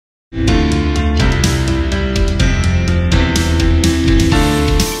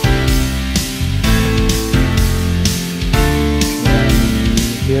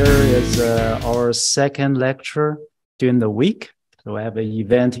our second lecture during the week. So we have an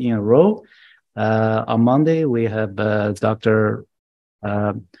event in a row. On Monday, we have Dr.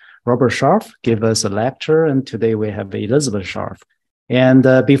 Robert Sharf give us a lecture, and today we have Elizabeth Sharf. And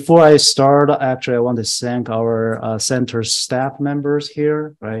before I start, actually, I want to thank our center staff members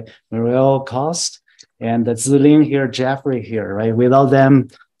here, right? Mariel Cost and Zilin here, Jeffrey here, right? Without them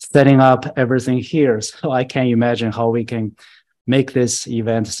setting up everything here, so I can't imagine how we can make this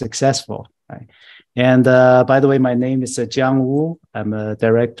event successful, right? And by the way, my name is Jiang Wu. I'm a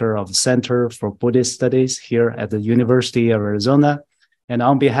director of the Center for Buddhist Studies here at the University of Arizona. And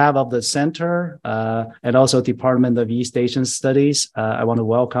on behalf of the center and also Department of East Asian Studies, I want to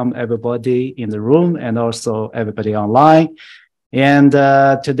welcome everybody in the room and also everybody online. And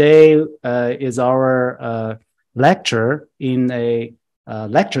today is our lecture in a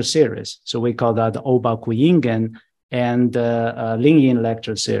lecture series. So we call that the Ōbaku Ingen and Lingyin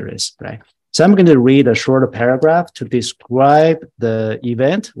lecture series, right? So I'm going to read a short paragraph to describe the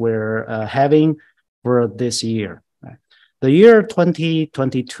event we're having for this year. The year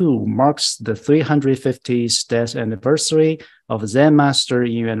 2022 marks the 350th death anniversary of Zen Master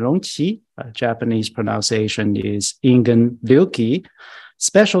Yinyuan. Japanese pronunciation is Ingen Ryuki.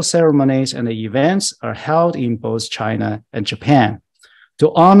 Special ceremonies and events are held in both China and Japan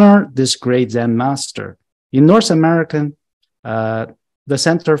to honor this great Zen master. In North America, the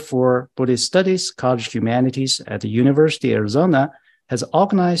Center for Buddhist Studies, College of Humanities at the University of Arizona has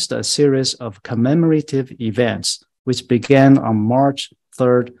organized a series of commemorative events which began on March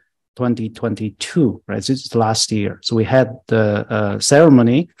 3rd, 2022, right? This is last year. So we had the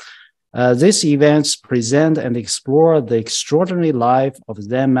ceremony. These events present and explore the extraordinary life of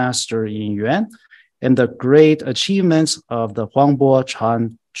Zen Master Yinyuan and the great achievements of the Huangbo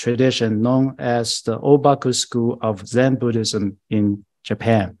Chan tradition known as the Ōbaku school of Zen Buddhism in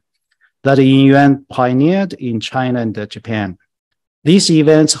Japan, that Yinyuan pioneered in China and Japan. These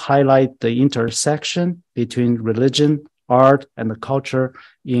events highlight the intersection between religion, art, and the culture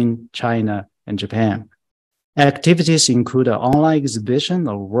in China and Japan. Activities include an online exhibition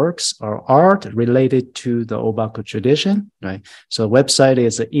of works or art related to the Ōbaku tradition, right? So the website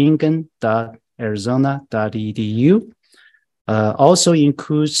is ingen.arizona.edu. Also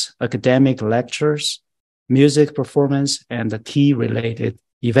includes academic lectures, music performance, and the tea-related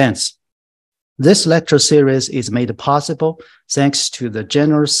events. This lecture series is made possible thanks to the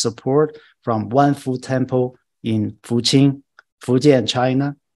generous support from Wanfu Temple in Fuqing, Fujian,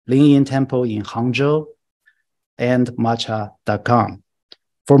 China, Lingyin Temple in Hangzhou, and matcha.com.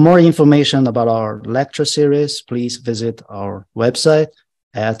 For more information about our lecture series, please visit our website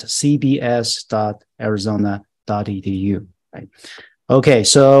at cbs.arizona.edu. Right. Okay,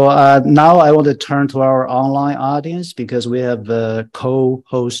 so now I want to turn to our online audience because we have a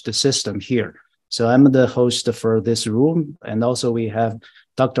co-host system here. So I'm the host for this room, and also we have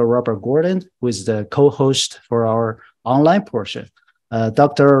Dr. Robert Gordon, who is the co-host for our online portion.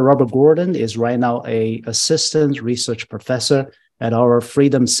 Dr. Robert Gordon is right now an assistant research professor at our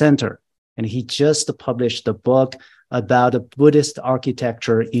Freedom Center, and he just published a book about Buddhist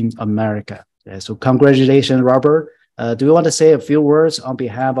architecture in America. So congratulations, Robert. Do you want to say a few words on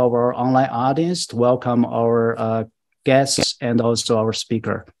behalf of our online audience to welcome our guests and also our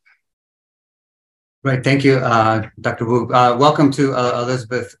speaker? Right. Thank you, Dr. Wu. Welcome to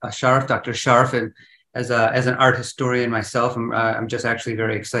Elizabeth Sharf, Dr. Sharf. And as an art historian myself, I'm just actually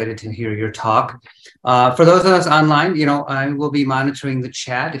very excited to hear your talk. For those of us online, I will be monitoring the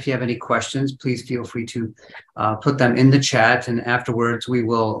chat. If you have any questions, please feel free to put them in the chat. And afterwards, we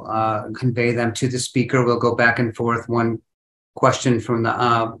will convey them to the speaker. We'll go back and forth, one question from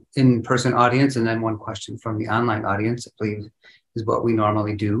the in-person audience and then one question from the online audience, I believe is what we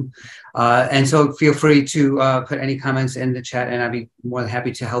normally do. And so feel free to put any comments in the chat and I'd be more than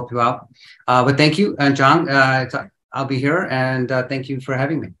happy to help you out. But thank you, John. I'll be here and thank you for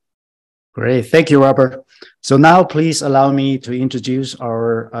having me. Great. Thank you, Robert. So now please allow me to introduce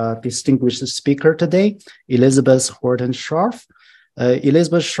our distinguished speaker today, Elizabeth Horton Sharf.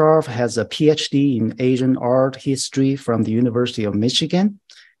 Elizabeth Sharf has a PhD in Asian art history from the University of Michigan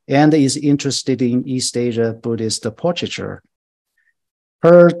and is interested in East Asia Buddhist portraiture.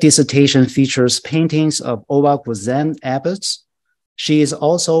 Her dissertation features paintings of Ōbaku Zen abbots. She is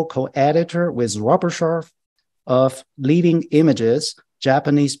also co-editor with Robert Sharf of Living Images,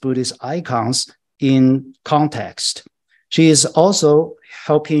 Japanese Buddhist Icons in Context. She is also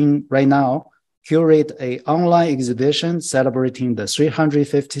helping right now curate an online exhibition celebrating the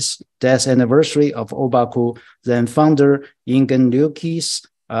 350th death anniversary of Ōbaku Zen founder Ingen Ryuki's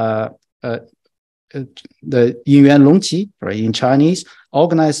the Yinyuan Longqi, right, in Chinese,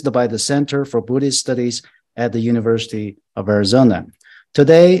 organized by the Center for Buddhist Studies at the University of Arizona.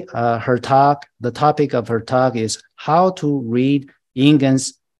 Today, the topic of her talk is how to read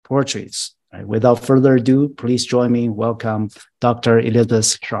Ingen's portraits. Right, without further ado, please join me. Welcome Dr.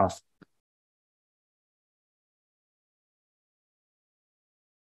 Elizabeth Sharf.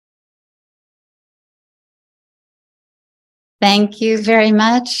 Thank you very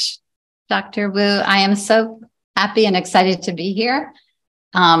much, Dr. Wu. I am so happy and excited to be here.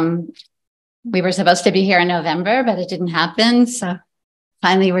 We were supposed to be here in November, but it didn't happen. So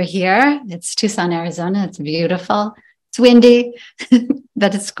finally we're here. It's Tucson, Arizona. It's beautiful. It's windy,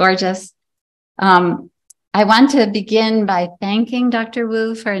 but it's gorgeous. I want to begin by thanking Dr.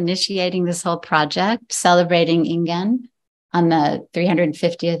 Wu for initiating this whole project, celebrating Ingen on the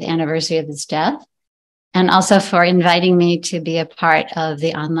 350th anniversary of his death, and also for inviting me to be a part of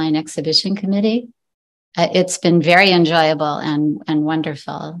the online exhibition committee. It's been very enjoyable and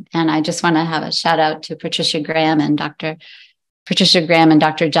wonderful. And I just want to have a shout out to Patricia Graham and Dr.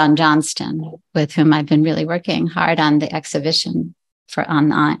 John Johnston, with whom I've been really working hard on the exhibition for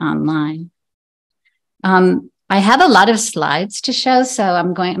online. I have a lot of slides to show, so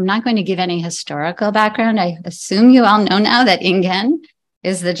I'm not going to give any historical background. I assume you all know now that Ingen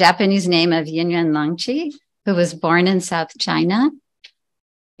is the Japanese name of Yinyuan Longqi, who was born in South China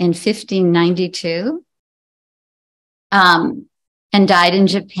in 1592 and died in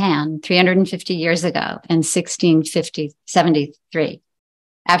Japan 350 years ago in 1673,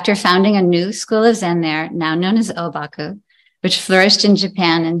 after founding a new school of Zen there, now known as Ōbaku, which flourished in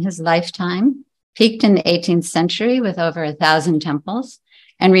Japan in his lifetime, peaked in the 18th century with over 1,000 temples,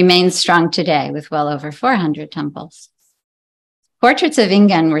 and remains strong today with well over 400 temples. Portraits of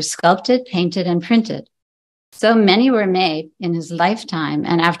Ingen were sculpted, painted, and printed. So many were made in his lifetime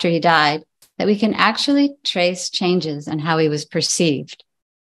and after he died that we can actually trace changes in how he was perceived,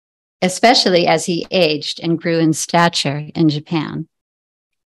 especially as he aged and grew in stature in Japan.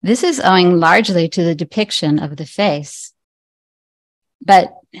 This is owing largely to the depiction of the face.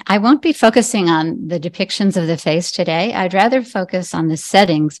 But I won't be focusing on the depictions of the face today. I'd rather focus on the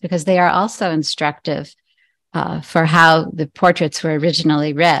settings because they are also instructive for how the portraits were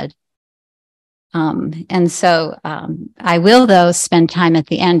originally read. I will, though, spend time at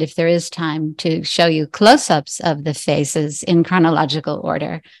the end, if there is time, to show you close-ups of the faces in chronological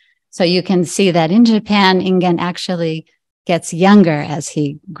order. So you can see that in Japan, Ingen actually gets younger as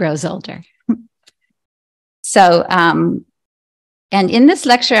he grows older. And in this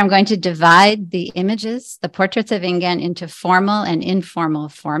lecture, I'm going to divide the images, the portraits of Ingen, into formal and informal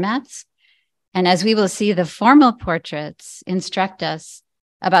formats. And as we will see, the formal portraits instruct us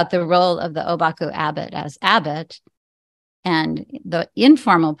about the role of the Ōbaku abbot as abbot, and the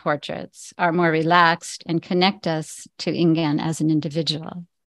informal portraits are more relaxed and connect us to Ingen as an individual.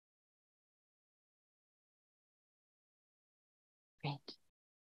 Great.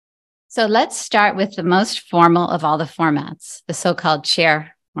 So let's start with the most formal of all the formats, the so-called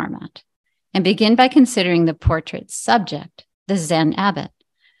chair format, and begin by considering the portrait's subject, the Zen abbot.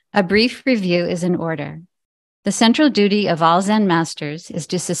 A brief review is in order. The central duty of all Zen masters is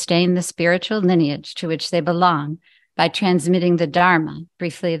to sustain the spiritual lineage to which they belong by transmitting the Dharma,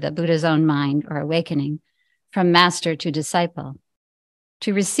 briefly the Buddha's own mind or awakening, from master to disciple.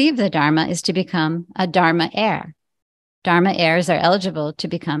 To receive the Dharma is to become a Dharma heir. Dharma heirs are eligible to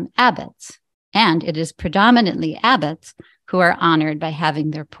become abbots, and it is predominantly abbots who are honored by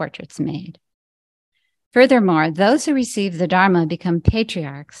having their portraits made. Furthermore, those who receive the Dharma become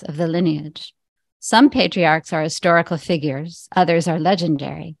patriarchs of the lineage. Some patriarchs are historical figures, others are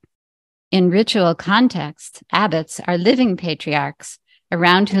legendary. In ritual contexts, abbots are living patriarchs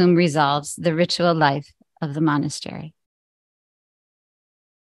around whom revolves the ritual life of the monastery.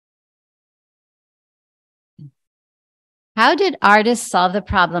 How did artists solve the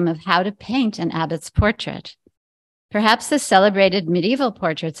problem of how to paint an abbot's portrait? Perhaps the celebrated medieval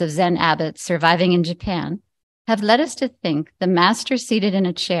portraits of Zen abbots surviving in Japan have led us to think the master seated in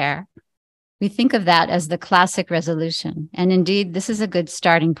a chair. We think of that as the classic resolution, and indeed, this is a good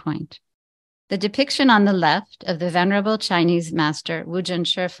starting point. The depiction on the left of the venerable Chinese master Wuzhen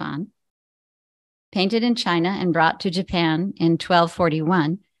Shifan, painted in China and brought to Japan in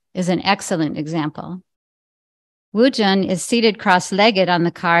 1241, is an excellent example. Wuzhen is seated cross-legged on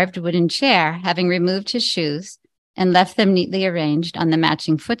the carved wooden chair, having removed his shoes and left them neatly arranged on the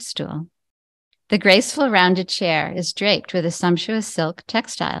matching footstool. The graceful rounded chair is draped with a sumptuous silk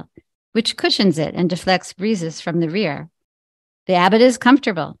textile, which cushions it and deflects breezes from the rear. The abbot is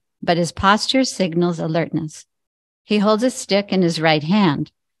comfortable, but his posture signals alertness. He holds a stick in his right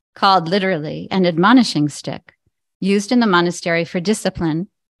hand, called literally an admonishing stick, used in the monastery for discipline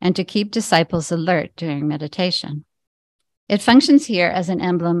and to keep disciples alert during meditation. It functions here as an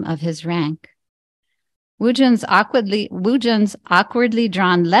emblem of his rank. Wuzhen's awkwardly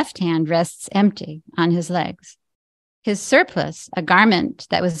drawn left hand rests empty on his legs. His surplice, a garment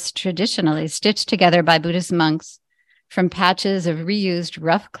that was traditionally stitched together by Buddhist monks from patches of reused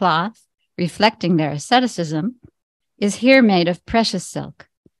rough cloth, reflecting their asceticism, is here made of precious silk.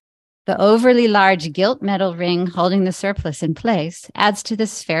 The overly large gilt metal ring holding the surplice in place adds to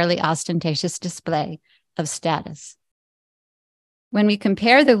this fairly ostentatious display of status. When we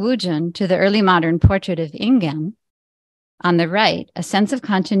compare the Wuzhen to the early modern portrait of Ingen, on the right, a sense of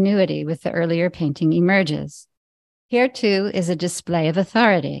continuity with the earlier painting emerges. Here, too, is a display of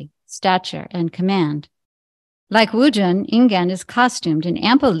authority, stature, and command. Like Wuzhen, Ingen is costumed in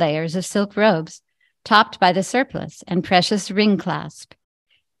ample layers of silk robes, topped by the surplice and precious ring clasp.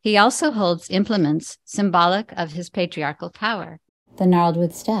 He also holds implements symbolic of his patriarchal power, the gnarled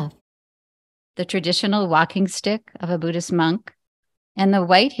wood staff, the traditional walking stick of a Buddhist monk, and the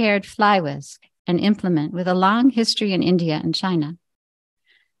white-haired fly whisk, an implement with a long history in India and China.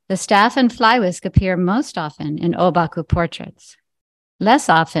 The staff and fly whisk appear most often in Ōbaku portraits. Less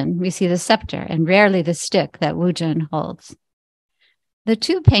often, we see the scepter and rarely the stick that Wuzhen holds. The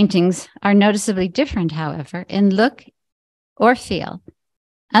two paintings are noticeably different, however, in look or feel.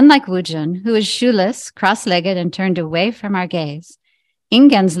 Unlike Wuzhen, who is shoeless, cross-legged, and turned away from our gaze,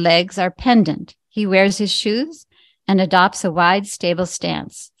 Ingen's legs are pendant. He wears his shoes and adopts a wide, stable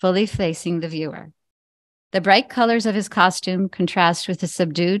stance, fully facing the viewer. The bright colors of his costume contrast with the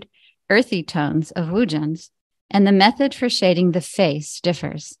subdued, earthy tones of Wuzhen's, and the method for shading the face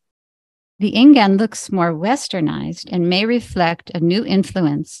differs. The Ingen looks more westernized and may reflect a new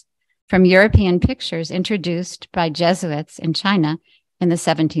influence from European pictures introduced by Jesuits in China in the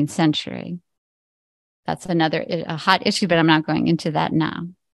 17th century. That's a hot issue, but I'm not going into that now.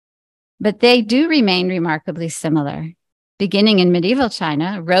 But they do remain remarkably similar. Beginning in medieval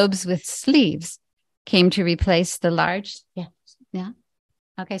China, robes with sleeves came to replace the large. Yeah.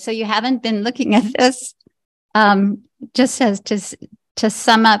 Okay, so you haven't been looking at this. Just as to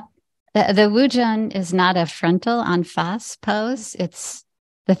sum up, the Wuzhen is not a frontal en face pose. It's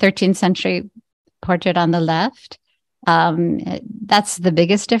the 13th century portrait on the left. That's the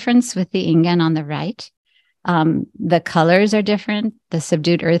biggest difference with the Ingen on the right. The colors are different. The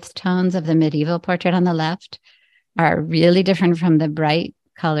subdued earth tones of the medieval portrait on the left are really different from the bright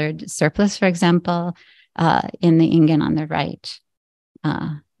colored surplice, for example, in the Ingen on the right.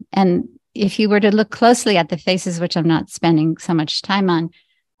 And if you were to look closely at the faces, which I'm not spending so much time on,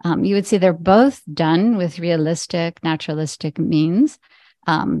 you would see they're both done with realistic, naturalistic means.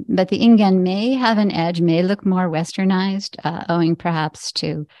 But the Ingen may have an edge, may look more westernized, owing perhaps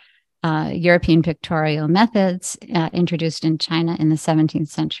to European pictorial methods introduced in China in the 17th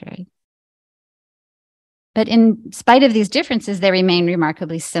century. But in spite of these differences, they remain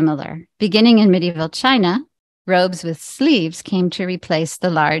remarkably similar. Beginning in medieval China, robes with sleeves came to replace the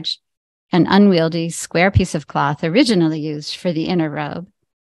large and unwieldy square piece of cloth originally used for the inner robe.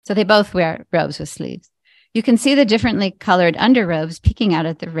 So they both wear robes with sleeves. You can see the differently colored underrobes peeking out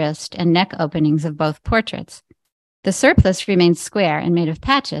at the wrist and neck openings of both portraits. The surplice remains square and made of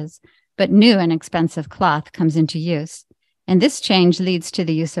patches, but new and expensive cloth comes into use. And this change leads to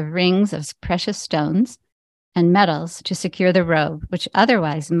the use of rings of precious stones and metals to secure the robe, which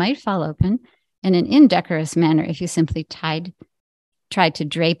otherwise might fall open in an indecorous manner if you simply tried to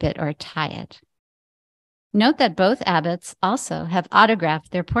drape it or tie it. Note that both abbots also have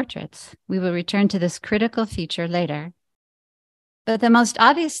autographed their portraits. We will return to this critical feature later. But the most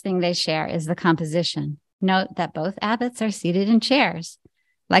obvious thing they share is the composition. Note that both abbots are seated in chairs.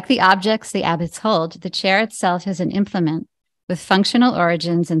 Like the objects the abbots hold, the chair itself is an implement with functional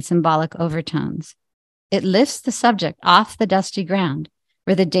origins and symbolic overtones. It lifts the subject off the dusty ground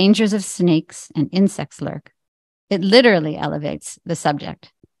where the dangers of snakes and insects lurk. It literally elevates the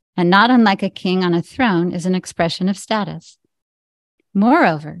subject, and not unlike a king on a throne is an expression of status.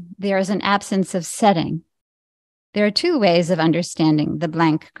 Moreover, there is an absence of setting. There are two ways of understanding the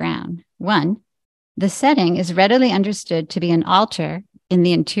blank ground. One, the setting is readily understood to be an altar in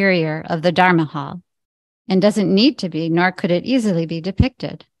the interior of the Dharma hall, and doesn't need to be, nor could it easily be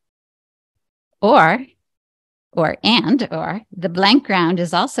depicted. Or the blank ground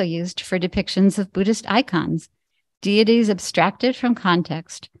is also used for depictions of Buddhist icons, deities abstracted from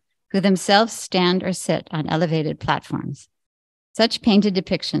context, who themselves stand or sit on elevated platforms. Such painted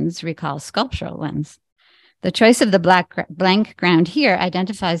depictions recall sculptural ones. The choice of the blank ground here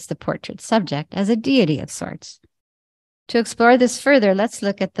identifies the portrait subject as a deity of sorts. To explore this further, let's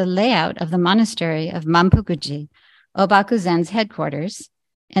look at the layout of the monastery of Mampukuji Ōbaku Zen's headquarters,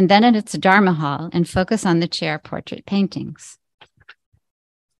 and then at its Dharma hall, and focus on the chair portrait paintings.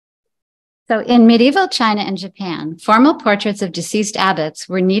 So in medieval China and Japan, formal portraits of deceased abbots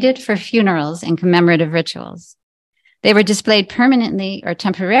were needed for funerals and commemorative rituals. They were displayed permanently or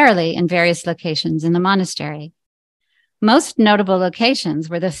temporarily in various locations in the monastery. Most notable locations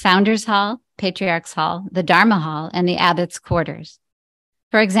were the Founders Hall, Patriarch's Hall, the Dharma Hall, and the abbot's quarters.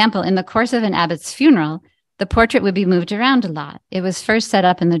 For example, in the course of an abbot's funeral, the portrait would be moved around a lot. It was first set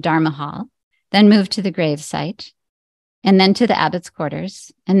up in the Dharma Hall, then moved to the grave site, and then to the abbot's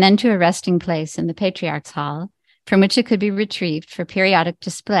quarters, and then to a resting place in the Patriarch's Hall, from which it could be retrieved for periodic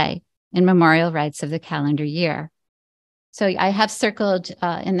display in memorial rites of the calendar year. So I have circled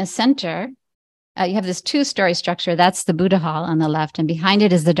in the center, you have this two-story structure. That's the Buddha Hall on the left, and behind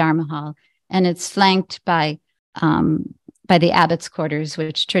it is the Dharma Hall, and it's flanked by the abbot's quarters,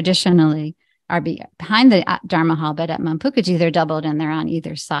 which traditionally are behind the Dharma Hall, but at Mampukuji, they're doubled and they're on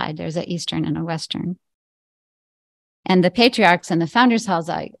either side. There's an eastern and a western. And the patriarchs and the founders' halls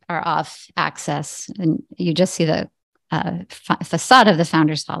are off access, and you just see the facade of the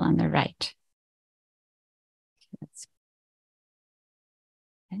founders' hall on the right.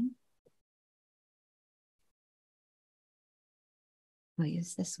 Okay. We'll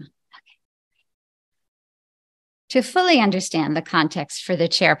use this one. Okay. To fully understand the context for the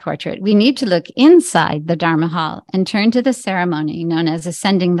chair portrait, we need to look inside the Dharma hall and turn to the ceremony known as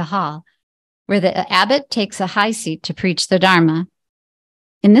ascending the hall, where the abbot takes a high seat to preach the Dharma.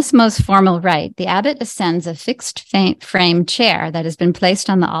 In this most formal rite, the abbot ascends a fixed frame chair that has been placed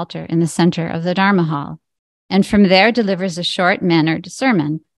on the altar in the center of the Dharma hall, and from there delivers a short, mannered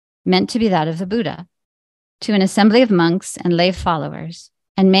sermon meant to be that of the Buddha to an assembly of monks and lay followers,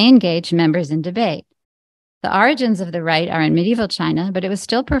 and may engage members in debate. The origins of the rite are in medieval China, but it was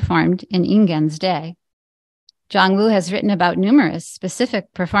still performed in Ingen's day. Huangbo has written about numerous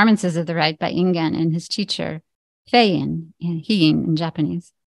specific performances of the rite by Ingen and his teacher, Feiyin, Heiyin in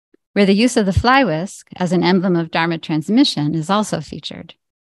Japanese, where the use of the fly whisk as an emblem of Dharma transmission is also featured.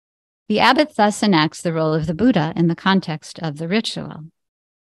 The abbot thus enacts the role of the Buddha in the context of the ritual.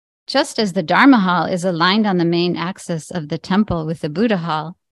 Just as the Dharma hall is aligned on the main axis of the temple with the Buddha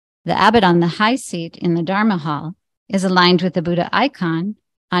hall, the abbot on the high seat in the Dharma hall is aligned with the Buddha icon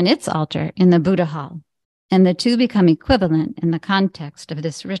on its altar in the Buddha hall, and the two become equivalent in the context of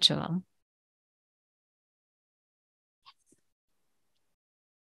this ritual.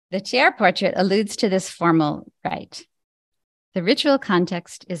 The chair portrait alludes to this formal rite. The ritual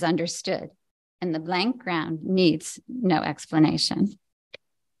context is understood, and the blank ground needs no explanation.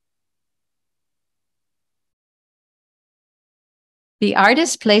 The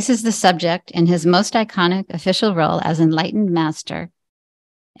artist places the subject in his most iconic official role as enlightened master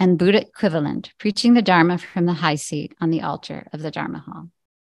and Buddha equivalent, preaching the Dharma from the high seat on the altar of the Dharma hall.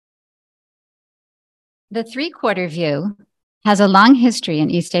 The three-quarter view has a long history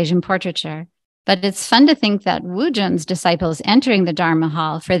in East Asian portraiture, but it's fun to think that Wu Jun's disciples entering the Dharma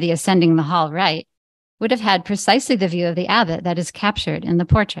hall for the ascending the hall rite would have had precisely the view of the abbot that is captured in the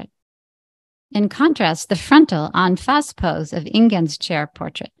portrait. In contrast, the frontal en face pose of Ingen's chair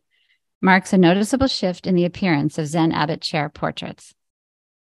portrait marks a noticeable shift in the appearance of Zen abbot chair portraits.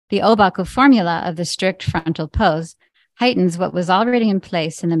 The Ōbaku formula of the strict frontal pose heightens what was already in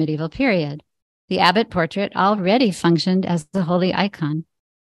place in the medieval period. The abbot portrait already functioned as the holy icon.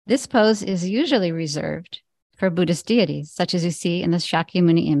 This pose is usually reserved for Buddhist deities, such as you see in the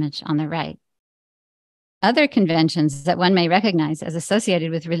Shakyamuni image on the right. Other conventions that one may recognize as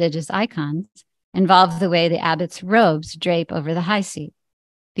associated with religious icons involve the way the abbot's robes drape over the high seat,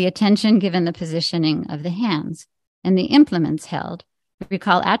 the attention given the positioning of the hands, and the implements held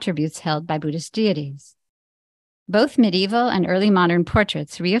recall attributes held by Buddhist deities. Both medieval and early modern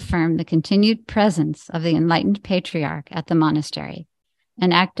portraits reaffirm the continued presence of the enlightened patriarch at the monastery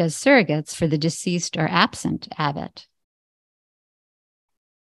and act as surrogates for the deceased or absent abbot.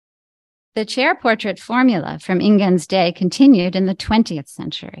 The chair portrait formula from Ingen's day continued in the 20th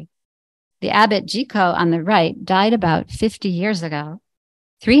century. The abbot Jiko on the right died about 50 years ago,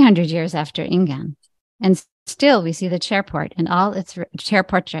 300 years after Ingen, and still we see the chair portrait in all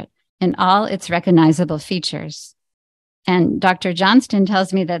its recognizable features. And Dr. Johnston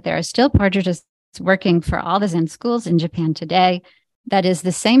tells me that there are still portraitists working for all the Zen schools in Japan today. That is,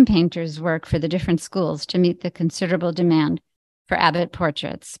 the same painters work for the different schools to meet the considerable demand for abbot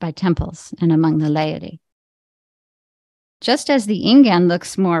portraits by temples and among the laity. Just as the Ingen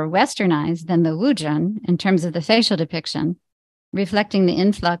looks more westernized than the Wujun in terms of the facial depiction, reflecting the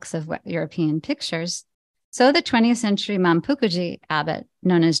influx of European pictures, so the 20th century Mampukuji abbot,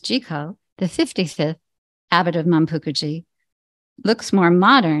 known as Jiko, the 55th abbot of Mampukuji, looks more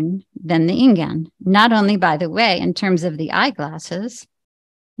modern than the Ingen, not only, by the way, in terms of the eyeglasses,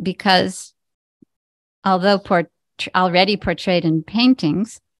 because although already portrayed in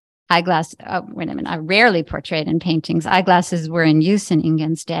paintings, rarely portrayed in paintings, eyeglasses were in use in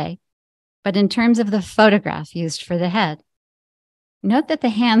Ingen's day, but in terms of the photograph used for the head. Note that the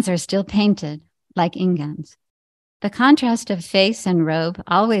hands are still painted, like Ingen's. The contrast of face and robe,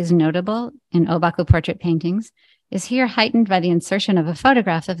 always notable in Ōbaku portrait paintings, is here heightened by the insertion of a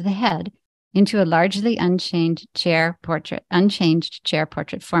photograph of the head into a largely unchanged chair portrait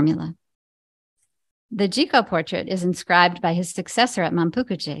formula. The Jiko portrait is inscribed by his successor at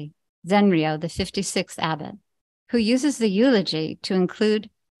Mampukuji, Zenryo, the 56th abbot, who uses the eulogy to include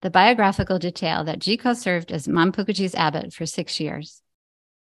the biographical detail that Jiko served as Mampukuji's abbot for 6 years.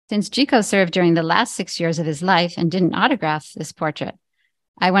 Since Jiko served during the last 6 years of his life and didn't autograph this portrait,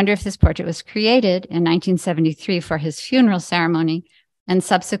 I wonder if this portrait was created in 1973 for his funeral ceremony and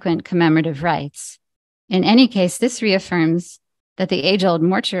subsequent commemorative rites. In any case, this reaffirms that the age-old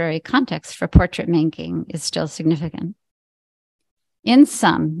mortuary context for portrait making is still significant. In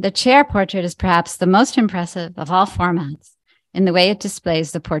sum, the chair portrait is perhaps the most impressive of all formats in the way it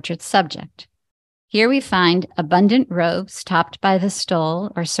displays the portrait's subject. Here we find abundant robes topped by the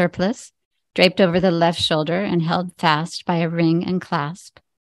stole or surplice, draped over the left shoulder and held fast by a ring and clasp.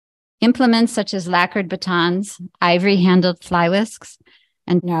 Implements such as lacquered batons, ivory-handled fly whisks,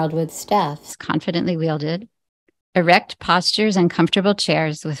 and gnarled wood staffs confidently wielded, erect postures and comfortable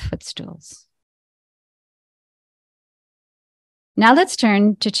chairs with footstools. Now let's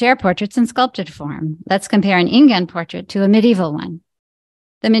turn to chair portraits in sculpted form. Let's compare an Ingen portrait to a medieval one.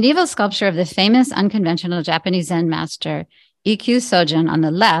 The medieval sculpture of the famous unconventional Japanese Zen master Ikkyu Sojun on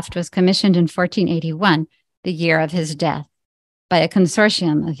the left was commissioned in 1481, the year of his death, by a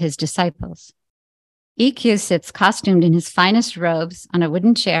consortium of his disciples. Ikkyu sits costumed in his finest robes on a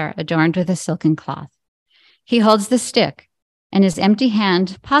wooden chair adorned with a silken cloth. He holds the stick, and his empty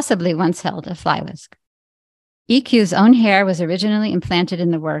hand possibly once held a fly whisk. Ikkyu's own hair was originally implanted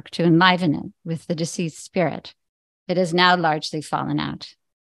in the work to enliven it with the deceased spirit. It has now largely fallen out.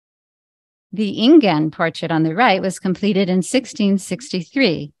 The Ingen portrait on the right was completed in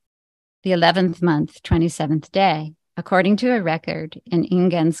 1663, the 11th month, 27th day, according to a record in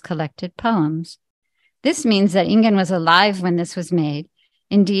Ingen's collected poems. This means that Ingen was alive when this was made.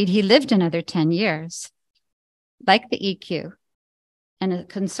 Indeed, he lived another 10 years. Like the Ikkyu, and a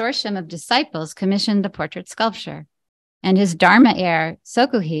consortium of disciples commissioned the portrait sculpture, and his Dharma heir,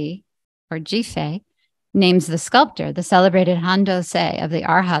 Sokuhi, or Jifei, names the sculptor the celebrated Handosei of the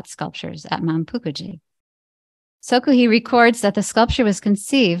Arhat sculptures at Mampukuji. Sokuhi records that the sculpture was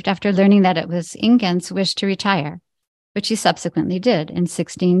conceived after learning that it was Ingen's wish to retire, which he subsequently did in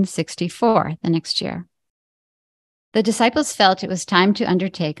 1664, the next year. The disciples felt it was time to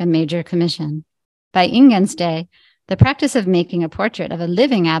undertake a major commission. By Ingen's day, the practice of making a portrait of a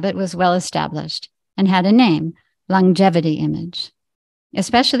living abbot was well established and had a name, longevity image,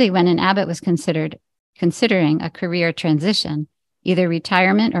 especially when an abbot was considering a career transition, either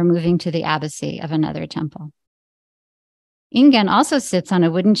retirement or moving to the abbacy of another temple. Ingen also sits on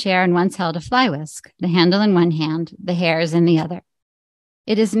a wooden chair and once held a fly whisk, the handle in one hand, the hairs in the other.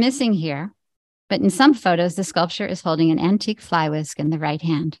 It is missing here, but in some photos, the sculpture is holding an antique fly whisk in the right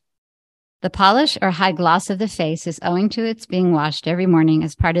hand. The polish or high gloss of the face is owing to its being washed every morning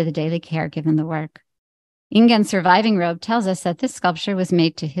as part of the daily care given the work. Ingen's surviving robe tells us that this sculpture was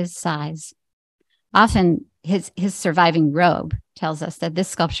made to his size. Often, his surviving robe tells us that this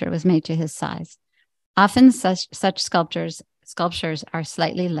sculpture was made to his size. Often, such sculptures are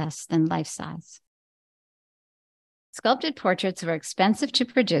slightly less than life size. Sculpted portraits were expensive to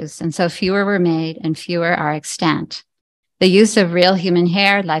produce, and so fewer were made and fewer are extant. The use of real human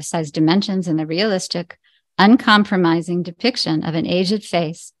hair, life-size dimensions, and the realistic, uncompromising depiction of an aged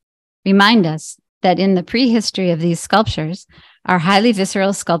face remind us that in the prehistory of these sculptures are highly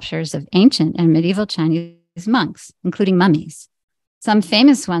visceral sculptures of ancient and medieval Chinese monks, including mummies. Some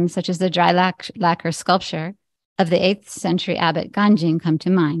famous ones, such as the dry lacquer sculpture of the 8th century abbot Ganjin, come to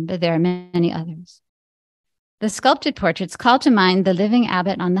mind, but there are many others. The sculpted portraits call to mind the living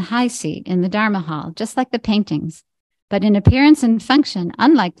abbot on the high seat in the Dharma hall, just like the paintings. But in appearance and function,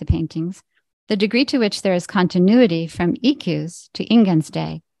 unlike the paintings, the degree to which there is continuity from Ikkyu's to Ingen's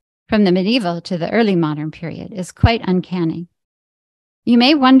day, from the medieval to the early modern period, is quite uncanny. You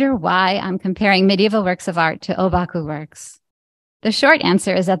may wonder why I'm comparing medieval works of art to Ōbaku works. The short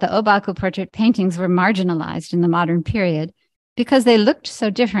answer is that the Ōbaku portrait paintings were marginalized in the modern period because they looked so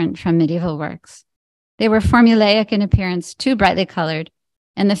different from medieval works. They were formulaic in appearance, too brightly colored,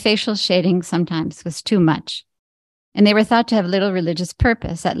 and the facial shading sometimes was too much. And they were thought to have little religious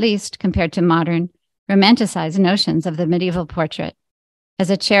purpose, at least compared to modern, romanticized notions of the medieval portrait as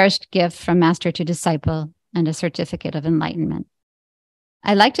a cherished gift from master to disciple and a certificate of enlightenment.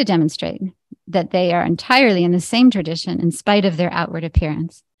 I like to demonstrate that they are entirely in the same tradition in spite of their outward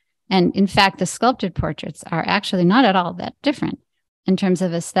appearance. And in fact, the sculpted portraits are actually not at all that different in terms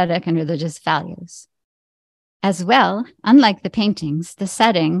of aesthetic and religious values. As well, unlike the paintings, the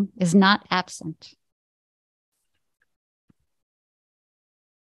setting is not absent.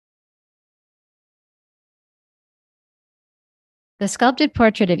 The sculpted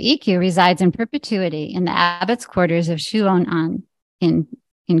portrait of Ikkyu resides in perpetuity in the abbot's quarters of Shuonan in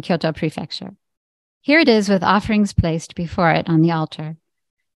Kyoto Prefecture. Here it is with offerings placed before it on the altar.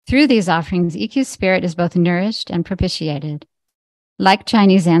 Through these offerings, Ikkyu's spirit is both nourished and propitiated. Like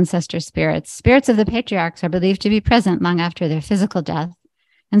Chinese ancestor spirits, spirits of the patriarchs are believed to be present long after their physical death,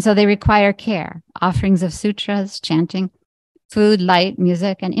 and so they require care, offerings of sutras, chanting, food, light,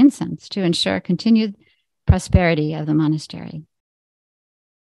 music, and incense to ensure continued prosperity of the monastery.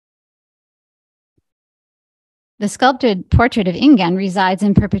 The sculpted portrait of Ingen resides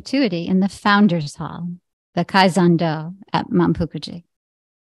in perpetuity in the Founders Hall, the Kaizan-do at Mampukuji.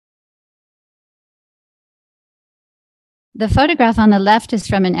 The photograph on the left is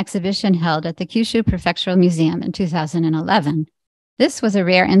from an exhibition held at the Kyushu Prefectural Museum in 2011. This was a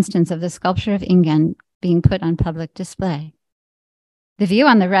rare instance of the sculpture of Ingen being put on public display. The view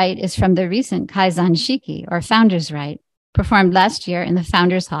on the right is from the recent Kaizan Shiki, or Founders Rite, performed last year in the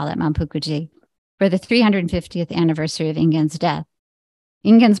Founders Hall at Mampukuji for the 350th anniversary of Ingen's death.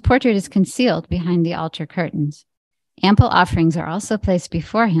 Ingen's portrait is concealed behind the altar curtains. Ample offerings are also placed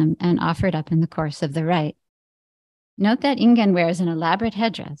before him and offered up in the course of the rite. Note that Ingen wears an elaborate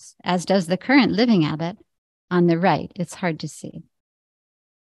headdress, as does the current living abbot. On the right, it's hard to see.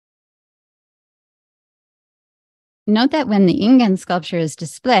 Note that when the Ingen sculpture is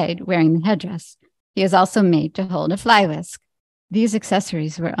displayed wearing the headdress, he is also made to hold a fly whisk. These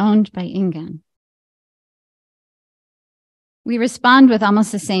accessories were owned by Ingen. We respond with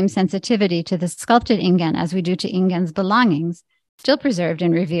almost the same sensitivity to the sculpted Ingen as we do to Ingen's belongings, still preserved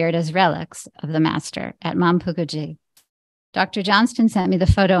and revered as relics of the master at Mampukuji. Dr. Johnston sent me the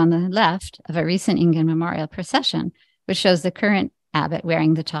photo on the left of a recent Ingen memorial procession, which shows the current abbot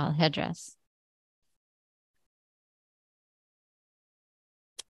wearing the tall headdress.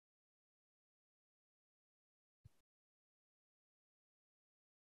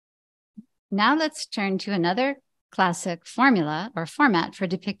 Now let's turn to another classic formula or format for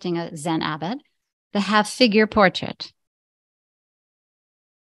depicting a Zen abbot, the half-figure portrait.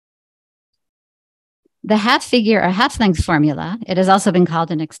 The half-figure or half-length formula, it has also been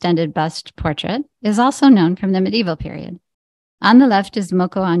called an extended bust portrait, is also known from the medieval period. On the left is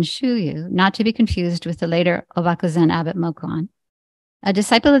Mokoan Shuyu, not to be confused with the later Ōbaku Zen abbot Mokoan, a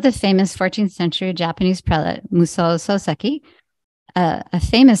disciple of the famous 14th century Japanese prelate Musō Soseki. A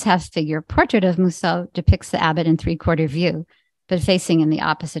famous half-figure portrait of Musō depicts the abbot in three-quarter view, but facing in the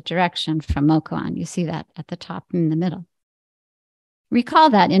opposite direction from Mokoan. You see that at the top in the middle. Recall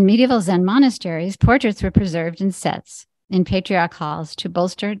that in medieval Zen monasteries, portraits were preserved in sets in patriarch halls to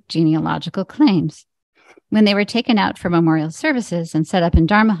bolster genealogical claims. When they were taken out for memorial services and set up in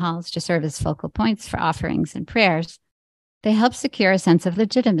dharma halls to serve as focal points for offerings and prayers, they helped secure a sense of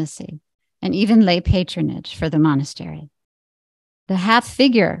legitimacy and even lay patronage for the monastery. The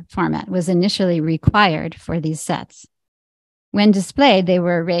half-figure format was initially required for these sets. When displayed, they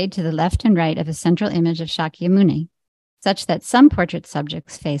were arrayed to the left and right of a central image of Shakyamuni, such that some portrait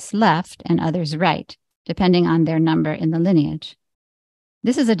subjects face left and others right, depending on their number in the lineage.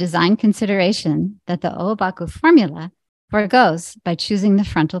 This is a design consideration that the Ōbaku formula forgoes by choosing the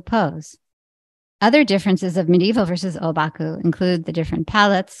frontal pose. Other differences of medieval versus Ōbaku include the different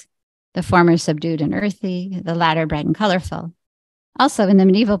palettes, the former subdued and earthy, the latter bright and colorful. Also, in the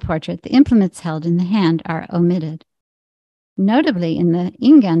medieval portrait, the implements held in the hand are omitted. Notably, in the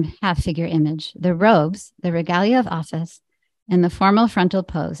Ingen half-figure image, the robes, the regalia of office, and the formal frontal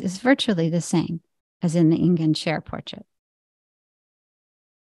pose is virtually the same as in the Ingen chair portrait.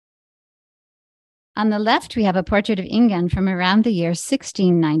 On the left, we have a portrait of Ingen from around the year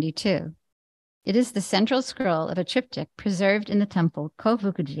 1692. It is the central scroll of a triptych preserved in the temple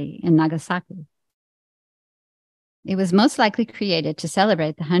Kofukuji in Nagasaki. It was most likely created to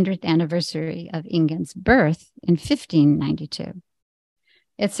celebrate the 100th anniversary of Ingen's birth in 1592.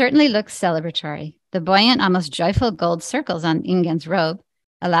 It certainly looks celebratory. The buoyant, almost joyful gold circles on Ingen's robe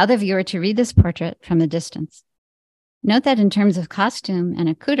allow the viewer to read this portrait from a distance. Note that in terms of costume and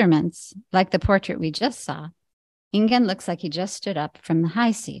accoutrements, like the portrait we just saw, Ingen looks like he just stood up from the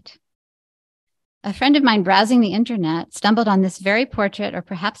high seat. A friend of mine browsing the internet stumbled on this very portrait, or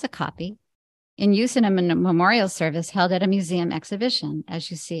perhaps a copy, in use in a memorial service held at a museum exhibition,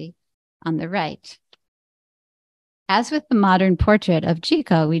 as you see on the right. As with the modern portrait of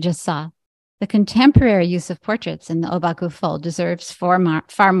Jiko we just saw, the contemporary use of portraits in the Ōbaku fold deserves far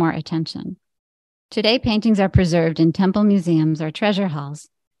more attention. Today, paintings are preserved in temple museums or treasure halls,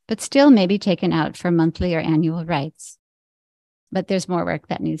 but still may be taken out for monthly or annual rites. But there's more work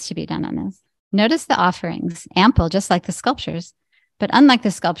that needs to be done on this. Notice the offerings, ample just like the sculptures, but unlike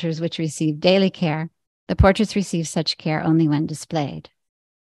the sculptures which receive daily care, the portraits receive such care only when displayed.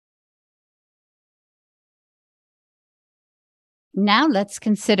 Now let's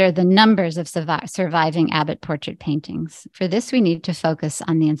consider the numbers of surviving abbot portrait paintings. For this, we need to focus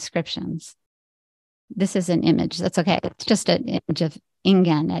on the inscriptions. This is an image. That's okay. It's just an image of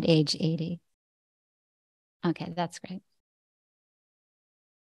Ingen at age 80. Okay, that's great.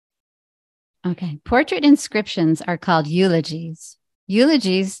 Okay, portrait inscriptions are called eulogies.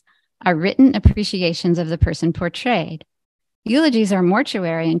 Eulogies are written appreciations of the person portrayed. Eulogies are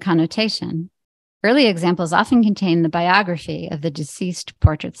mortuary in connotation. Early examples often contain the biography of the deceased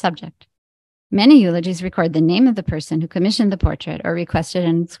portrait subject. Many eulogies record the name of the person who commissioned the portrait or requested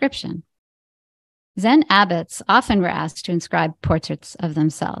an inscription. Zen abbots often were asked to inscribe portraits of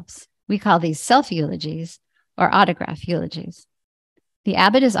themselves. We call these self-eulogies or autograph eulogies. The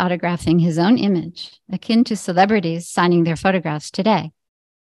abbot is autographing his own image, akin to celebrities signing their photographs today.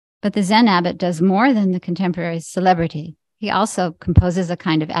 But the Zen abbot does more than the contemporary celebrity. He also composes a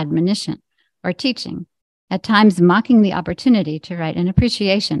kind of admonition or teaching, at times mocking the opportunity to write an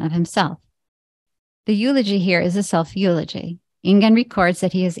appreciation of himself. The eulogy here is a self-eulogy. Ingen records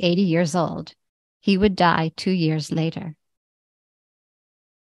that he is 80 years old. He would die 2 years later.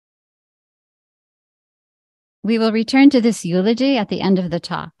 We will return to this eulogy at the end of the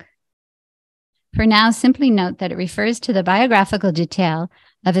talk. For now, simply note that it refers to the biographical detail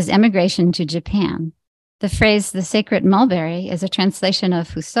of his emigration to Japan. The phrase, the sacred mulberry, is a translation of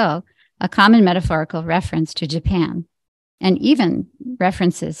Fuso, a common metaphorical reference to Japan, and even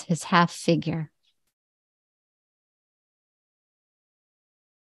references his half figure.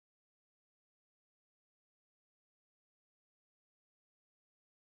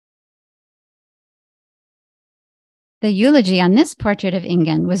 The eulogy on this portrait of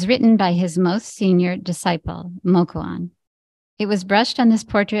Ingen was written by his most senior disciple, Mokuan. It was brushed on this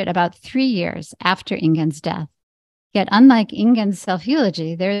portrait about 3 years after Ingen's death. Yet unlike Ingen's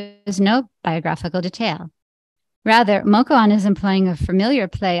self-eulogy, there is no biographical detail. Rather, Mokuan is employing a familiar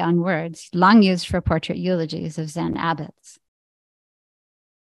play on words long used for portrait eulogies of Zen abbots.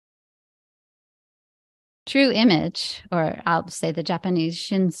 True image, or I'll say the Japanese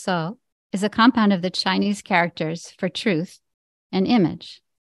shinso, is a compound of the Chinese characters for truth and image.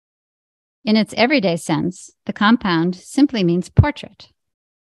 In its everyday sense, the compound simply means portrait.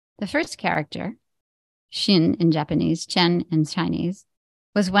 The first character, shin in Japanese, chen in Chinese,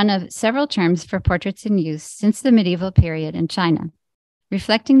 was one of several terms for portraits in use since the medieval period in China,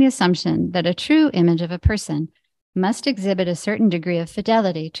 reflecting the assumption that a true image of a person must exhibit a certain degree of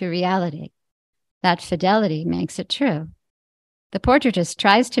fidelity to reality. That fidelity makes it true. The portraitist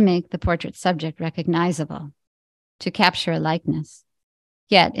tries to make the portrait subject recognizable, to capture a likeness.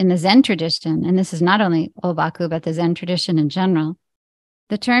 Yet, in the Zen tradition, and this is not only Ōbaku, but the Zen tradition in general,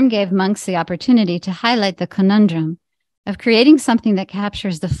 the term gave monks the opportunity to highlight the conundrum of creating something that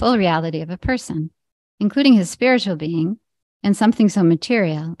captures the full reality of a person, including his spiritual being, and something so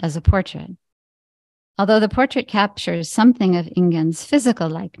material as a portrait. Although the portrait captures something of Ingen's physical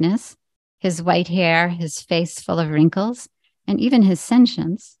likeness, his white hair, his face full of wrinkles, and even his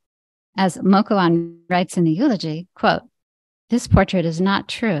sentience, as Mokuan writes in the eulogy, quote, "This portrait is not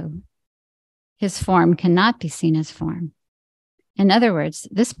true. His form cannot be seen as form. In other words,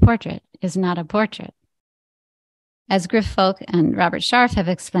 this portrait is not a portrait." As Griff Folk and Robert Sharf have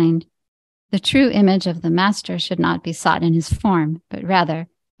explained, the true image of the master should not be sought in his form, but rather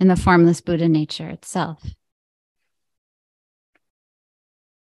in the formless Buddha nature itself.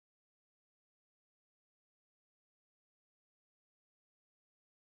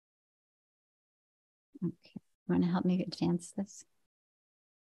 Okay, you want to help me advance this?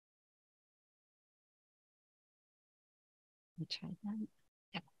 Let me try that.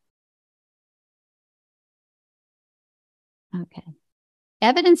 Yeah. Okay.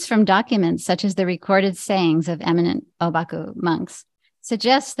 Evidence from documents such as the recorded sayings of eminent Ōbaku monks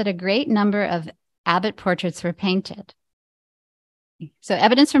suggests that a great number of abbot portraits were painted. So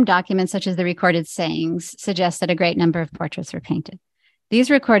evidence from documents such as the recorded sayings suggests that a great number of portraits were painted. These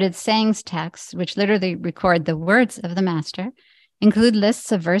recorded sayings texts, which literally record the words of the master, include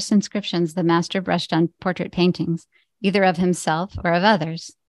lists of verse inscriptions the master brushed on portrait paintings, either of himself or of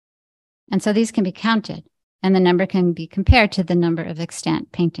others. And so these can be counted, and the number can be compared to the number of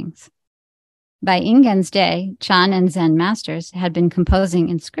extant paintings. By Ingen's day, Chan and Zen masters had been composing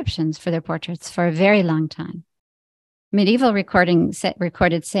inscriptions for their portraits for a very long time. Medieval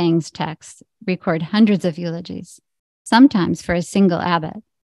recorded sayings texts record hundreds of eulogies, sometimes for a single abbot,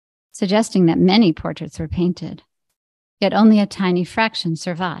 suggesting that many portraits were painted. Yet only a tiny fraction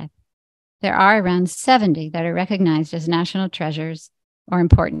survive. There are around 70 that are recognized as national treasures or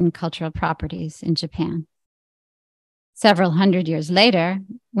important cultural properties in Japan. Several hundred years later,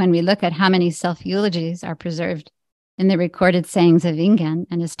 when we look at how many self-eulogies are preserved in the recorded sayings of Ingen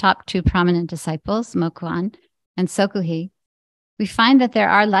and his top two prominent disciples, Mokuan and Sokuhi, we find that there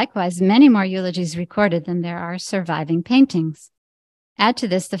are likewise many more eulogies recorded than there are surviving paintings. Add to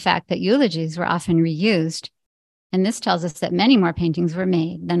this the fact that eulogies were often reused, and this tells us that many more paintings were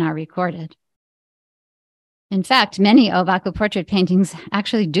made than are recorded. In fact, many Ōbaku portrait paintings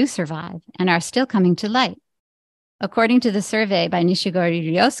actually do survive and are still coming to light. According to the survey by Nishigori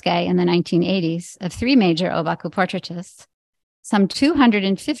Ryosuke in the 1980s of 3 major Ōbaku portraitists, some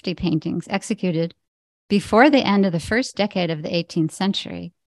 250 paintings executed before the end of the first decade of the 18th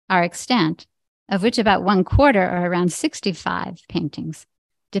century are extant, of which about 1/4 or around 65 paintings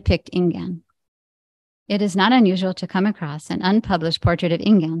depict Ingen. It is not unusual to come across an unpublished portrait of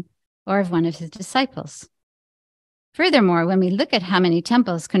Ingen or of one of his disciples. Furthermore, when we look at how many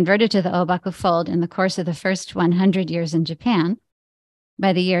temples converted to the Ōbaku fold in the course of the first 100 years in Japan,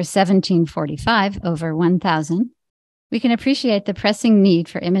 by the year 1745, over 1,000, we can appreciate the pressing need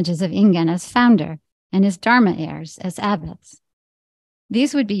for images of Ingen as founder and his Dharma heirs as abbots.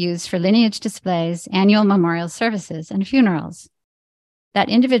 These would be used for lineage displays, annual memorial services, and funerals. That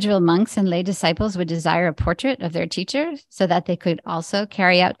individual monks and lay disciples would desire a portrait of their teacher so that they could also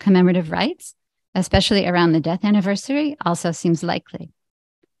carry out commemorative rites, especially around the death anniversary, also seems likely.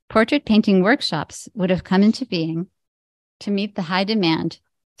 Portrait painting workshops would have come into being to meet the high demand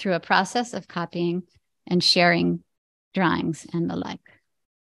through a process of copying and sharing drawings and the like.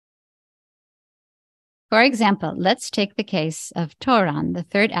 For example, let's take the case of Toran, the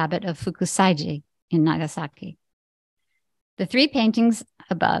 3rd abbot of Fukusaiji in Nagasaki. The 3 paintings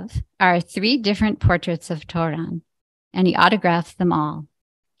above are 3 different portraits of Toran, and he autographed them all.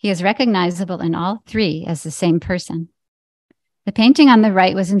 He is recognizable in all 3 as the same person. The painting on the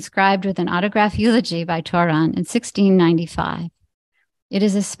right was inscribed with an autograph eulogy by Toran in 1695. It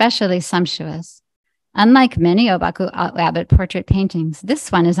is especially sumptuous. Unlike many Ōbaku abbot portrait paintings,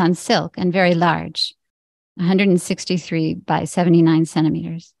 this one is on silk and very large, 163 by 79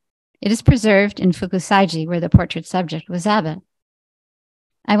 centimeters. It is preserved in Fukusaiji, where the portrait subject was abbot.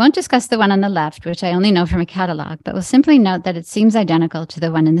 I won't discuss the one on the left, which I only know from a catalog, but will simply note that it seems identical to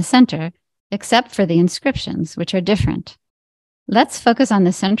the one in the center, except for the inscriptions, which are different. Let's focus on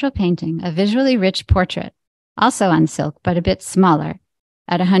the central painting, a visually rich portrait, also on silk, but a bit smaller,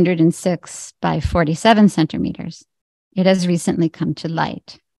 at 106 by 47 centimeters. It has recently come to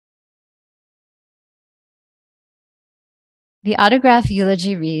light. The autograph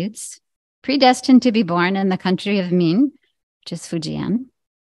eulogy reads, "Predestined to be born in the country of Min," which is Fujian,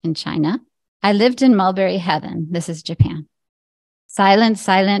 in China, "I lived in mulberry heaven," this is Japan. "Silent,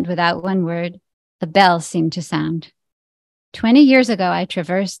 silent, without one word, the bell seemed to sound. 20 years ago, I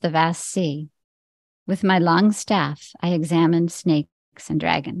traversed the vast sea. With my long staff, I examined snakes and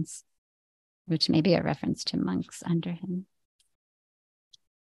dragons," which may be a reference to monks under him.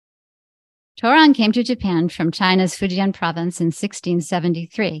 Toran came to Japan from China's Fujian province in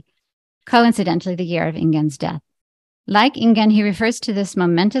 1673, coincidentally the year of Ingen's death. Like Ingen, he refers to this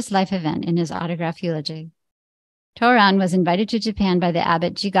momentous life event in his autograph eulogy. Toran was invited to Japan by the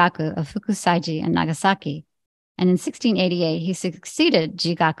abbot Jigaku of Fukusaiji and Nagasaki, and in 1688 he succeeded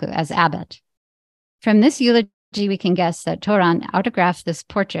Jigaku as abbot. From this eulogy, we can guess that Toran autographed this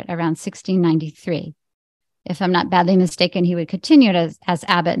portrait around 1693. If I'm not badly mistaken, he would continue as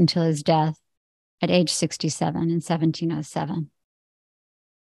abbot until his death at age 67 in 1707.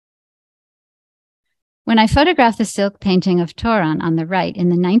 When I photographed the silk painting of Toran on the right in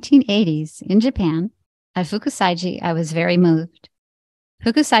the 1980s in Japan, at Fukusaiji, I was very moved.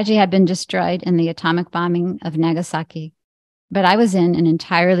 Fukusaiji had been destroyed in the atomic bombing of Nagasaki, but I was in an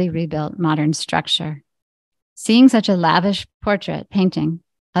entirely rebuilt modern structure. Seeing such a lavish portrait painting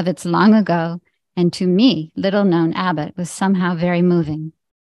of its long ago and to me little-known abbot was somehow very moving.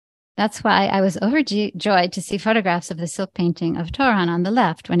 That's why I was overjoyed to see photographs of the silk painting of Toran on the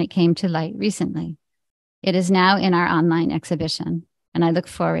left when it came to light recently. It is now in our online exhibition. and I look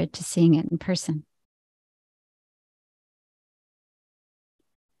forward to seeing it in person.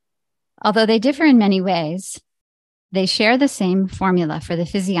 Although they differ in many ways, they share the same formula for the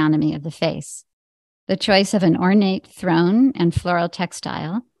physiognomy of the face: the choice of an ornate throne and floral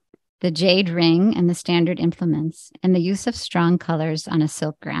textile, the jade ring and the standard implements, and the use of strong colors on a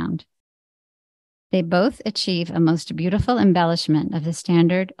silk ground. They both achieve a most beautiful embellishment of the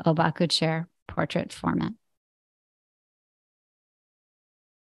standard Ōbaku chair portrait format.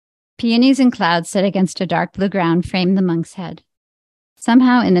 Peonies and clouds set against a dark blue ground frame the monk's head.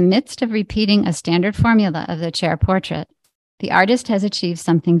 Somehow, in the midst of repeating a standard formula of the chair portrait, the artist has achieved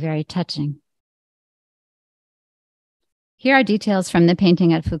something very touching. Here are details from the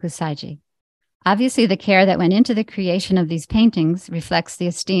painting at Fukusaiji. Obviously, the care that went into the creation of these paintings reflects the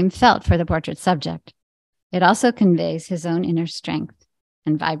esteem felt for the portrait subject. It also conveys his own inner strength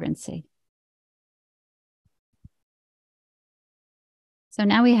and vibrancy. So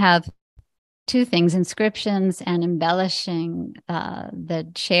now we have two things: inscriptions and embellishing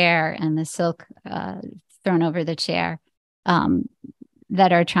the chair and the silk thrown over the chair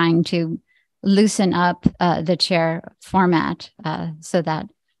that are trying to loosen up the chair format so that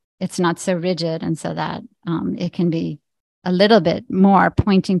it's not so rigid, and so that it can be a little bit more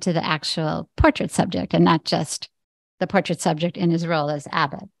pointing to the actual portrait subject and not just the portrait subject in his role as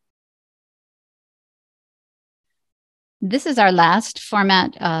abbot. This is our last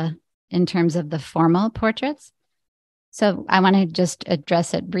format in terms of the formal portraits. So I want to just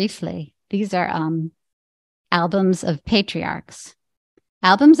address it briefly. These are albums of patriarchs.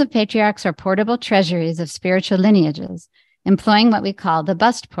 Albums of patriarchs are portable treasuries of spiritual lineages, employing what we call the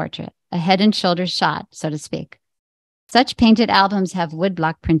bust portrait, a head and shoulders shot, so to speak. Such painted albums have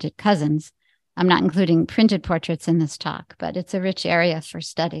woodblock printed cousins. I'm not including printed portraits in this talk, but it's a rich area for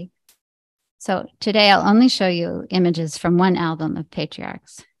study. So today I'll only show you images from one album of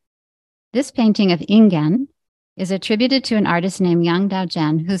patriarchs. This painting of Ingen is attributed to an artist named Yang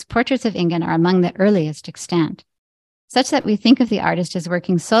Daozhen, whose portraits of Ingen are among the earliest extant, such that we think of the artist as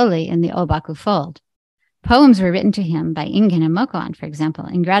working solely in the Ōbaku fold. Poems were written to him by Ingen and Mokuan, for example,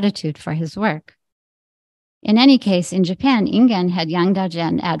 in gratitude for his work. In any case, in Japan, Ingen had Yang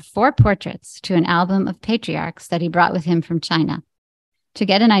Daozhen add 4 portraits to an album of patriarchs that he brought with him from China. To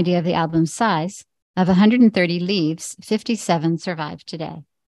get an idea of the album's size, of 130 leaves, 57 survive today.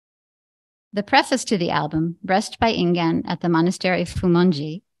 The preface to the album, brushed by Ingen at the monastery of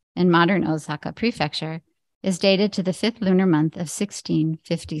Fumonji in modern Osaka Prefecture, is dated to the 5th lunar month of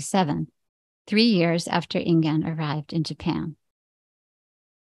 1657. 3 years after Ingen arrived in Japan.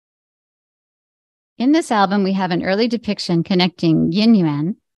 In this album, we have an early depiction connecting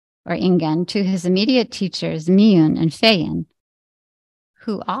Yinyuan, or Ingen, to his immediate teachers, Miyun and Feiyin,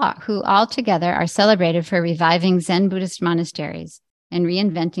 who all together are celebrated for reviving Zen Buddhist monasteries and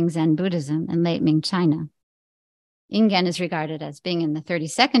reinventing Zen Buddhism in late Ming China. Ingen is regarded as being in the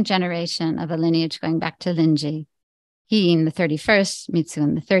 32nd generation of a lineage going back to Linji, he in the 31st, Mitsu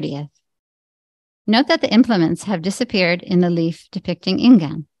in the 30th. Note that the implements have disappeared in the leaf depicting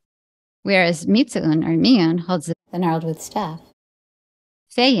Ingen, whereas Mitsuun or Miyun holds the gnarled wood staff.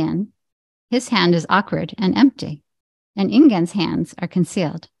 Feiyin, his hand is awkward and empty, and Ingen's hands are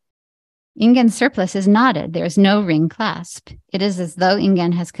concealed. Ingen's surplice is knotted. There is no ring clasp. It is as though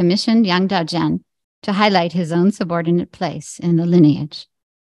Ingen has commissioned Yang Daozhen to highlight his own subordinate place in the lineage.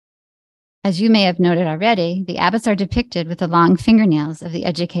 As you may have noted already, the abbots are depicted with the long fingernails of the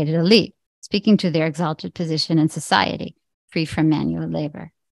educated elite, speaking to their exalted position in society, free from manual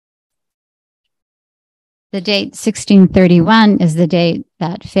labor. The date 1631 is the date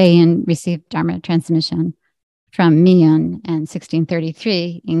that Feiyin received Dharma transmission from Miyun, and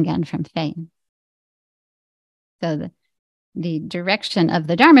 1633, Ingen from Feiyin. So the direction of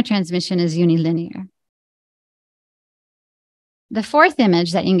the Dharma transmission is unilinear. The 4th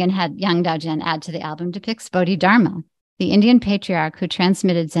image that Ingen had Yang Daozhen add to the album depicts Bodhidharma, the Indian patriarch who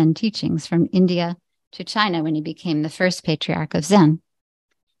transmitted Zen teachings from India to China when he became the first patriarch of Zen.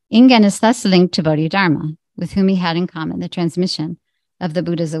 Ingen is thus linked to Bodhidharma, with whom he had in common the transmission of the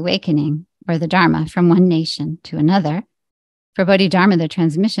Buddha's awakening, or the Dharma, from one nation to another. For Bodhidharma, the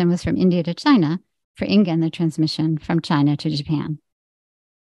transmission was from India to China. For Ingen, the transmission from China to Japan.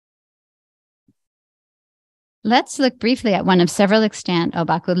 Let's look briefly at one of several extant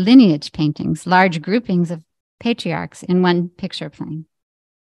Ōbaku lineage paintings, large groupings of patriarchs in one picture plane.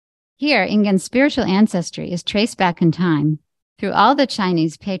 Here, Ingen's spiritual ancestry is traced back in time through all the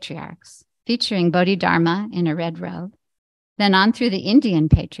Chinese patriarchs, featuring Bodhidharma in a red robe, then on through the Indian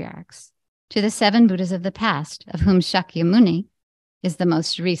patriarchs to the 7 Buddhas of the past, of whom Shakyamuni is the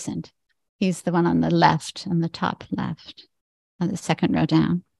most recent. He's the one on the left, on the top left. the second row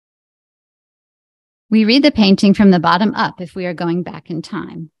down. We read the painting from the bottom up if we are going back in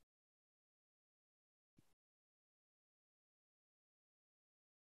time.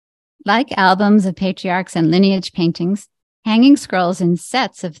 Like albums of patriarchs and lineage paintings, hanging scrolls in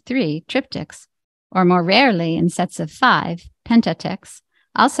sets of 3 triptychs, or more rarely in sets of 5 pentateuchs,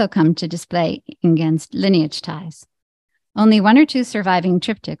 also come to display Ingen's lineage ties. Only 1 or 2 surviving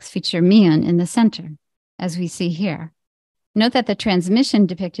triptychs feature Miyun in the center, as we see here. Note that the transmission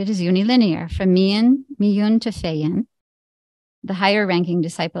depicted is unilinear from Miyun to Feiyin. The higher ranking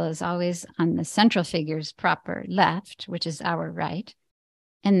disciple is always on the central figure's proper left, which is our right,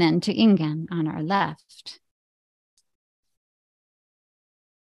 and then to Ingen on our left.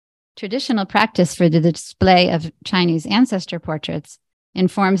 Traditional practice for the display of Chinese ancestor portraits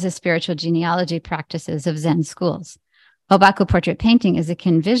informs the spiritual genealogy practices of Zen schools. Ōbaku portrait painting is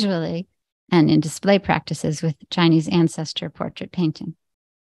akin visually and in display practices with Chinese ancestor portrait painting.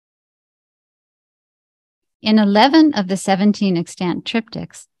 In 11 of the 17 extant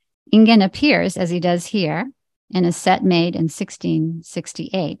triptychs, Ingen appears, as he does here, in a set made in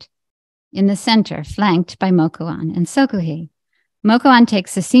 1668, in the center, flanked by Mokuan and Sokuhi. Mokuan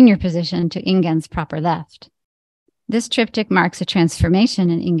takes the senior position to Ingen's proper left. This triptych marks a transformation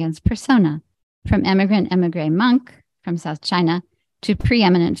in Ingen's persona, from immigrant monk from South China to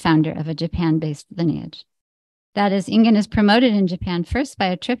preeminent founder of a Japan-based lineage. That is, Ingen is promoted in Japan first by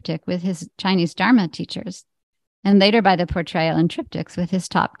a triptych with his Chinese Dharma teachers, and later by the portrayal in triptychs with his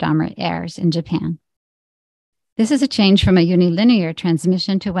top Dharma heirs in Japan. This is a change from a unilinear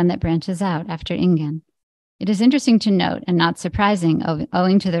transmission to one that branches out after Ingen. It is interesting to note, and not surprising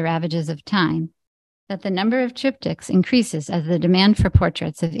owing to the ravages of time, that the number of triptychs increases as the demand for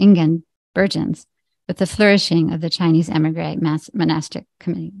portraits of Ingen burgeons with the flourishing of the Chinese emigre monastic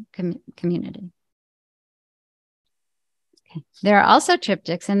community. Okay. There are also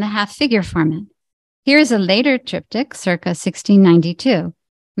triptychs in the half-figure format. Here is a later triptych, circa 1692.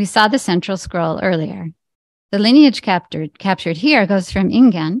 We saw the central scroll earlier. The lineage captured here goes from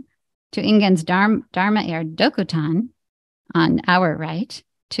Ingen to Ingen's Dharma heir Dokutan on our right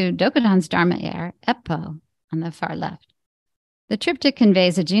to Dokutan's Dharma heir Eppo on the far left. The triptych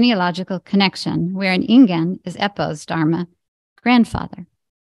conveys a genealogical connection wherein Ingen is Eppo's Dharma grandfather.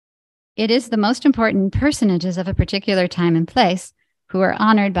 It is the most important personages of a particular time and place who are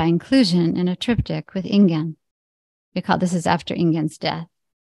honored by inclusion in a triptych with Ingen. Recall this is after Ingen's death.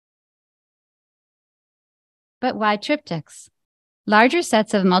 But why triptychs? Larger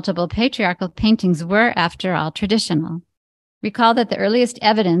sets of multiple patriarchal paintings were, after all, traditional. Recall that the earliest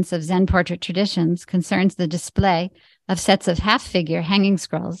evidence of Zen portrait traditions concerns the display of sets of half-figure hanging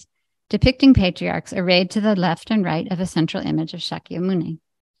scrolls depicting patriarchs arrayed to the left and right of a central image of Shakyamuni.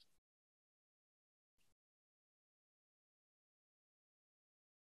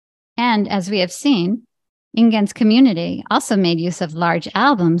 And as we have seen, Ingen's community also made use of large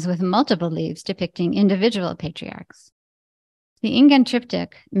albums with multiple leaves depicting individual patriarchs. The Ingen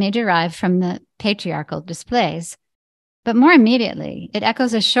triptych may derive from the patriarchal displays, but more immediately, it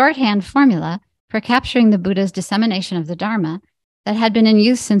echoes a shorthand formula for capturing the Buddha's dissemination of the Dharma that had been in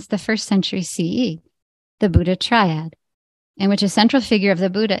use since the 1st century CE, the Buddha triad, in which a central figure of the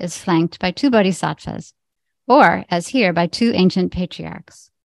Buddha is flanked by 2 bodhisattvas, or, as here, by 2 ancient patriarchs.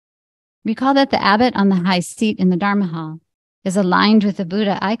 Recall that the abbot on the high seat in the Dharma hall is aligned with the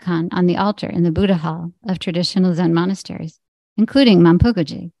Buddha icon on the altar in the Buddha hall of traditional Zen monasteries, including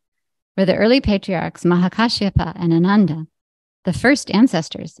Mampukuji, where the early patriarchs Mahakashyapa and Ananda, the first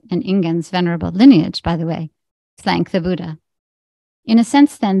ancestors in Ingen's venerable lineage, by the way, flank the Buddha. In a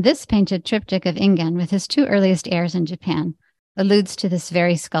sense, then, this painted triptych of Ingen with his 2 earliest heirs in Japan alludes to this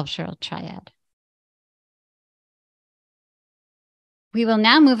very sculptural triad. We will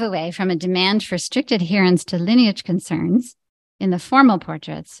now move away from a demand for strict adherence to lineage concerns in the formal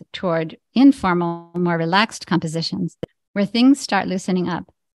portraits toward informal, more relaxed compositions, where things start loosening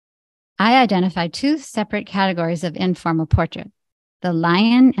up. I identify 2 separate categories of informal portrait, the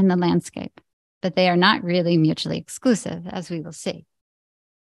lion and the landscape, but they are not really mutually exclusive, as we will see.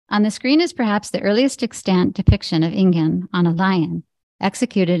 On the screen is perhaps the earliest extant depiction of Ingen on a lion,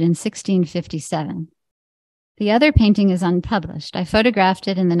 executed in 1657. The other painting is unpublished. I photographed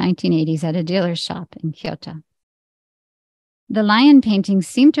it in the 1980s at a dealer's shop in Kyoto. The lion paintings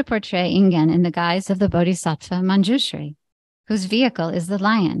seem to portray Ingen in the guise of the Bodhisattva Manjushri, whose vehicle is the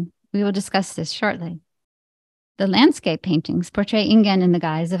lion. We will discuss this shortly. The landscape paintings portray Ingen in the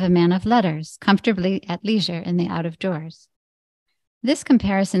guise of a man of letters, comfortably at leisure in the out-of-doors. This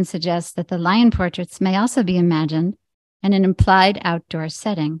comparison suggests that the lion portraits may also be imagined in an implied outdoor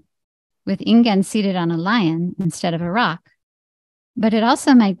setting, with Ingen seated on a lion instead of a rock, But it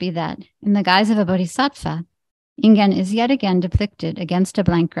also might be that, in the guise of a bodhisattva, Ingen is yet again depicted against a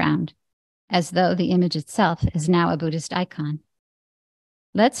blank ground, as though the image itself is now a Buddhist icon.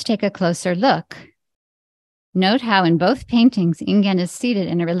 Let's take a closer look. Note how in both paintings, Ingen is seated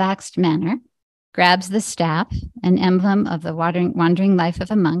in a relaxed manner, grabs the staff, an emblem of the wandering life of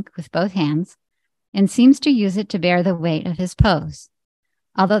a monk, with both hands, and seems to use it to bear the weight of his pose.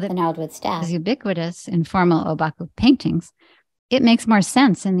 Although the knelt with staff is ubiquitous in formal Ōbaku paintings, it makes more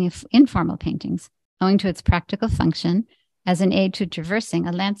sense in the informal paintings, owing to its practical function as an aid to traversing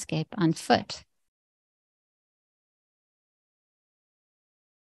a landscape on foot.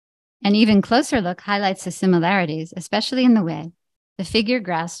 An even closer look highlights the similarities, especially in the way the figure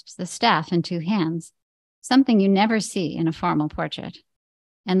grasps the staff in two hands, something you never see in a formal portrait,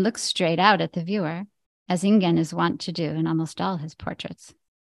 and looks straight out at the viewer, as Ingen is wont to do in almost all his portraits.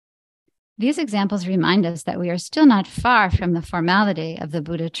 These examples remind us that we are still not far from the formality of the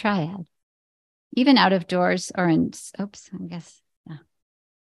Buddha triad. Even out of doors or in,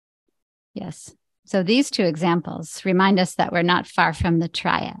 Yes. So these two examples remind us that we're not far from the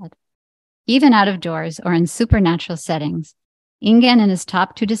triad. Even out of doors or in supernatural settings, Ingen and his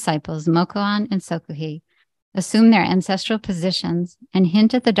top two disciples, Mokuan and Sokuhi, assume their ancestral positions and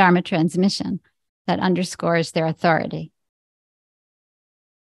hint at the Dharma transmission that underscores their authority.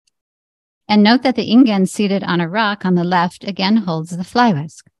 And note that the Ingen seated on a rock on the left again holds the fly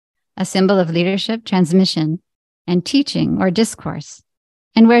whisk, a symbol of leadership, transmission, and teaching or discourse,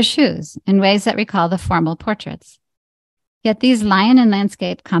 and wears shoes in ways that recall the formal portraits. Yet these lion and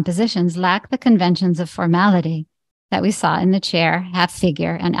landscape compositions lack the conventions of formality that we saw in the chair,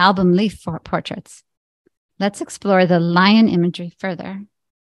 half-figure, and album leaf portraits. Let's explore the lion imagery further.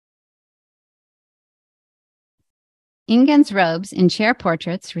 Ingen's robes in chair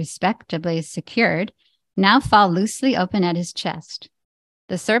portraits, respectably secured, now fall loosely open at his chest.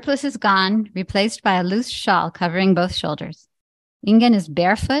 The surplice is gone, replaced by a loose shawl covering both shoulders. Ingen is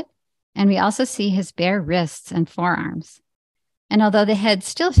barefoot, and we also see his bare wrists and forearms. And although the head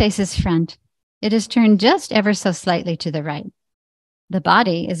still faces front, it is turned just ever so slightly to the right. The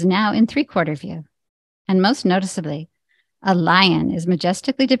body is now in three-quarter view. And most noticeably, a lion is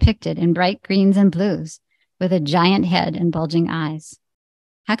majestically depicted in bright greens and blues, with a giant head and bulging eyes.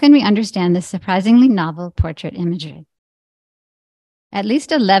 How can we understand this surprisingly novel portrait imagery? At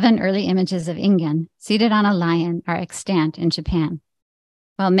least 11 early images of Ingen seated on a lion are extant in Japan,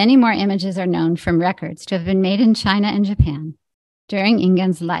 while many more images are known from records to have been made in China and Japan during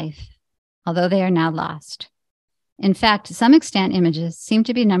Ingen's life, although they are now lost. In fact, some extant images seem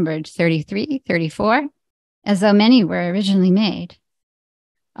to be numbered 33, 34, as though many were originally made.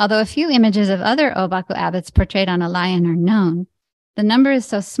 Although a few images of other Ōbaku abbots portrayed on a lion are known, the number is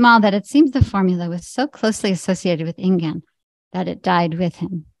so small that it seems the formula was so closely associated with Ingen that it died with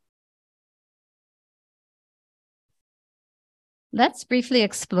him. Let's briefly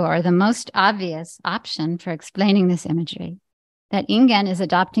explore the most obvious option for explaining this imagery, that Ingen is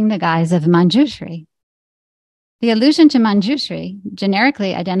adopting the guise of Manjushri. The allusion to Manjushri,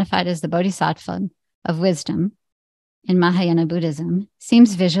 generically identified as the Bodhisattva of wisdom in Mahayana Buddhism,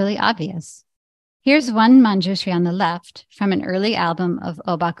 seems visually obvious. Here's one Manjushri on the left from an early album of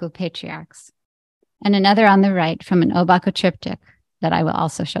Ōbaku patriarchs, and another on the right from an Ōbaku triptych that I will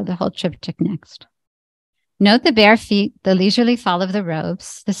also show the whole triptych next. Note the bare feet, the leisurely fall of the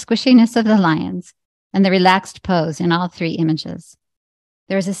robes, the squishiness of the lions, and the relaxed pose in all three images.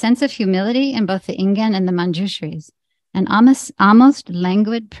 There is a sense of humility in both the Ingen and the Manjushris, an almost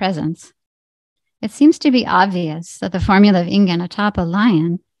languid presence. It seems to be obvious that the formula of Ingen atop a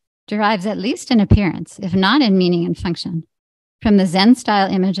lion derives at least in appearance, if not in meaning and function, from the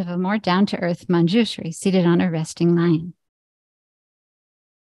Zen-style image of a more down-to-earth Manjushri seated on a resting lion.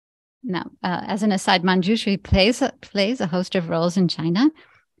 Now, as an aside, Manjushri plays a host of roles in China,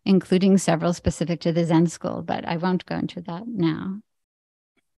 including several specific to the Zen school, but I won't go into that now.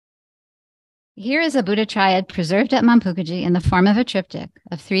 Here is a Buddha triad preserved at Mampukuji in the form of a triptych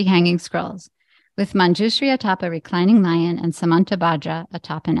of 3 hanging scrolls, with Manjushri atop a reclining lion and Samantabhadra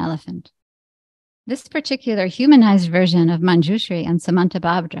atop an elephant. This particular humanized version of Manjushri and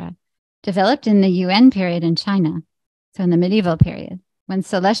Samantabhadra developed in the Yuan period in China, so in the medieval period, when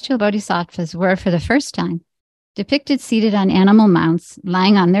celestial bodhisattvas were, for the first time, depicted seated on animal mounts,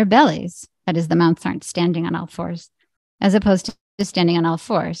 lying on their bellies, that is, the mounts aren't standing on all fours, as opposed to standing on all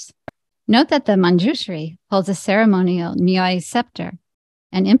fours. Note that the Manjushri holds a ceremonial Nyoi scepter,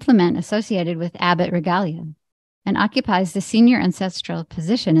 an implement associated with abbot regalia, and occupies the senior ancestral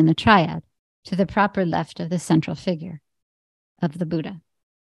position in the triad, to the proper left of the central figure of the Buddha.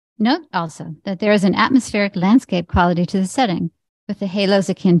 Note also that there is an atmospheric landscape quality to the setting, with the halos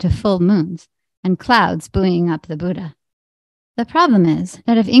akin to full moons and clouds buoying up the Buddha. The problem is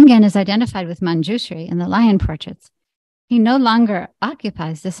that if Ingen is identified with Manjushri in the lion portraits, he no longer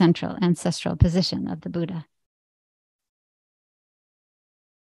occupies the central ancestral position of the Buddha.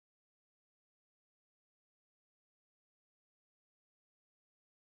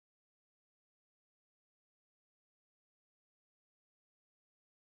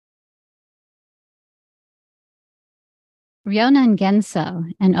 Ryonen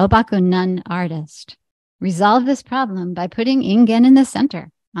Genso, an Ōbaku nun artist, resolved this problem by putting Ingen in the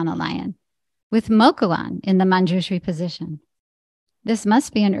center on a lion, with Mokuan in the Manjushri position. This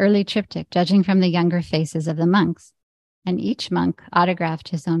must be an early triptych, judging from the younger faces of the monks, and each monk autographed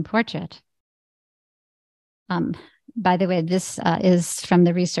his own portrait. By the way, this is from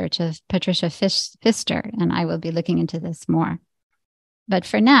the research of Patricia Pfister, and I will be looking into this more. But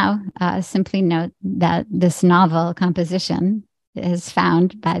for now, simply note that this novel composition is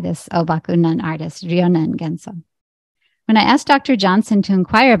found by this Ōbaku nun artist, Ryonen Genso. When I asked Dr. Johnson to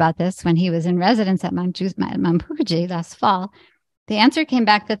inquire about this when he was in residence at Mampukuji last fall, the answer came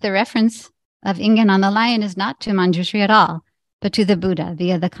back that the reference of Ingen on the lion is not to Manjushri at all, but to the Buddha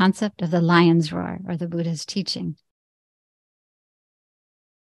via the concept of the lion's roar, or the Buddha's teaching.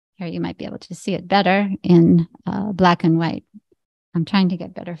 Here you might be able to see it better in black and white. I'm trying to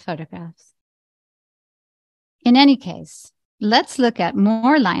get better photographs. In any case, let's look at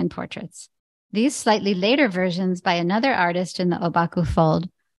more lion portraits. These slightly later versions by another artist in the Ōbaku fold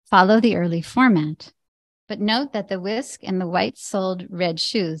follow the early format. But note that the whisk and the white-soled red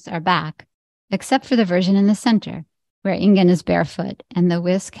shoes are back, except for the version in the center, where Ingen is barefoot and the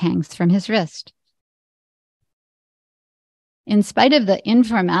whisk hangs from his wrist. In spite of the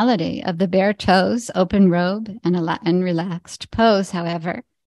informality of the bare toes, open robe, and relaxed pose, however,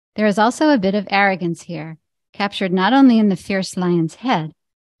 there is also a bit of arrogance here, captured not only in the fierce lion's head,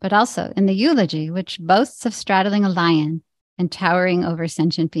 but also in the eulogy, which boasts of straddling a lion and towering over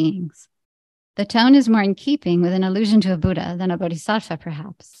sentient beings. The tone is more in keeping with an allusion to a Buddha than a bodhisattva,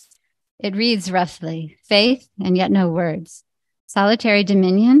 perhaps. It reads roughly, faith and yet no words, solitary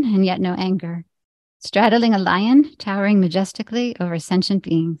dominion and yet no anger, straddling a lion, towering majestically over sentient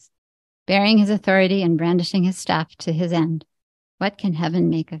beings, bearing his authority and brandishing his staff to his end. What can heaven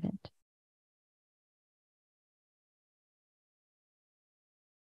make of it?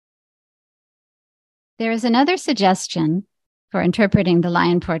 There is another suggestion for interpreting the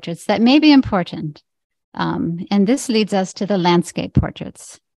lion portraits that may be important, and this leads us to the landscape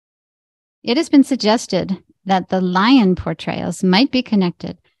portraits. It has been suggested that the lion portrayals might be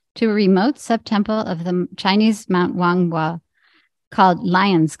connected to a remote sub-temple of the Chinese Mount Huangbo called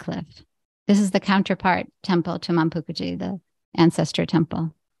Lion's Cliff. This is the counterpart temple to Mampukuji, the ancestor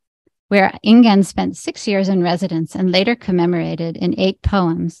temple, where Ingen spent 6 years in residence and later commemorated in 8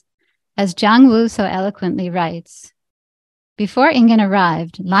 poems. As Zhang Wu so eloquently writes, before Ingen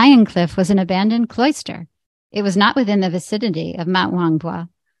arrived, Lion Cliff was an abandoned cloister. It was not within the vicinity of Mount Huangbo,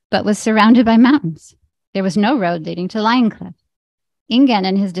 but was surrounded by mountains. There was no road leading to Lion Cliff. Ingen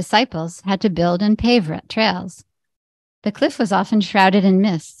and his disciples had to build and pave trails. The cliff was often shrouded in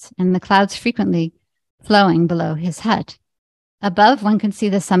mists, and the clouds frequently flowing below his hut. Above, one could see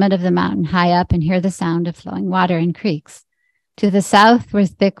the summit of the mountain high up and hear the sound of flowing water in creeks. To the south were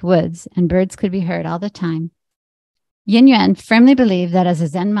thick woods, and birds could be heard all the time. Yinyuan firmly believed that as a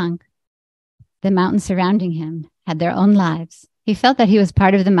Zen monk, the mountains surrounding him had their own lives. He felt that he was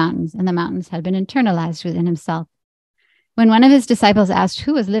part of the mountains, and the mountains had been internalized within himself. When one of his disciples asked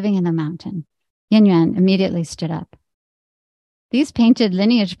who was living in the mountain, Yinyuan immediately stood up. These painted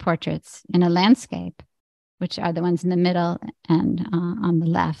lineage portraits in a landscape, which are the ones in the middle and on the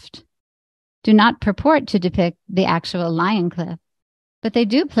left, do not purport to depict the actual Lion Cliff, but they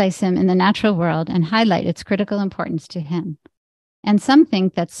do place him in the natural world and highlight its critical importance to him. And some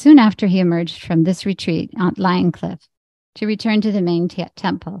think that soon after he emerged from this retreat on Lion Cliff to return to the main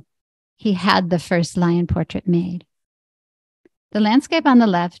temple, he had the first lion portrait made. The landscape on the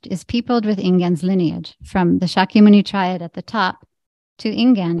left is peopled with Ingen's lineage, from the Shakyamuni triad at the top to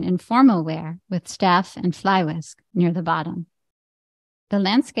Ingen in formal wear with staff and fly whisk near the bottom. The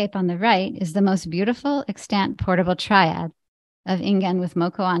landscape on the right is the most beautiful extant portable triad of Ingen with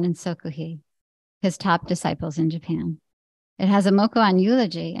Mokuan and Sokuhi, his top disciples in Japan. It has a Mokuan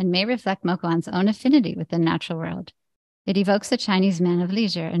eulogy and may reflect Mokuan's own affinity with the natural world. It evokes a Chinese man of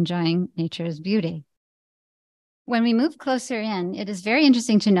leisure enjoying nature's beauty. When we move closer in, it is very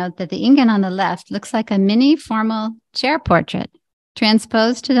interesting to note that the Ingen on the left looks like a mini formal chair portrait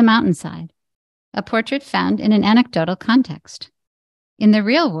transposed to the mountainside, a portrait found in an anecdotal context. In the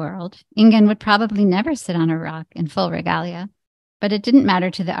real world, Ingen would probably never sit on a rock in full regalia, but it didn't matter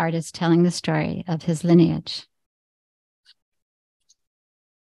to the artist telling the story of his lineage.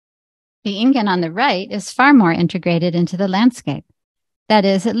 The Ingen on the right is far more integrated into the landscape. That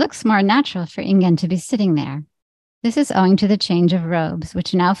is, it looks more natural for Ingen to be sitting there. This is owing to the change of robes,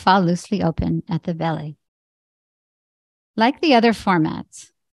 which now fall loosely open at the belly. Like the other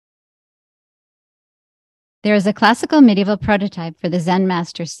formats, there is a classical medieval prototype for the Zen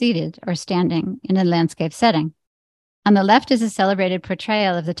master seated or standing in a landscape setting. On the left is a celebrated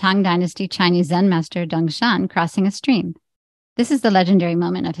portrayal of the Tang Dynasty Chinese Zen master Dongshan crossing a stream. This is the legendary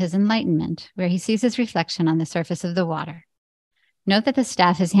moment of his enlightenment, where he sees his reflection on the surface of the water. Note that the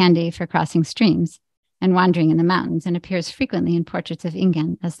staff is handy for crossing streams and wandering in the mountains, and appears frequently in portraits of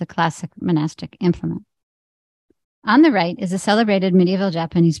Ingen as the classic monastic implement. On the right is a celebrated medieval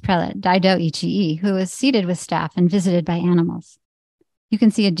Japanese prelate, Daido Ichii, who is seated with staff and visited by animals. You can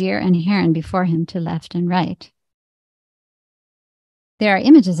see a deer and heron before him to left and right. There are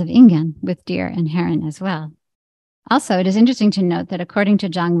images of Ingen with deer and heron as well. Also, it is interesting to note that according to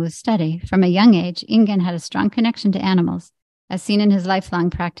Zhang Wu's study, from a young age, Ingen had a strong connection to animals, as seen in his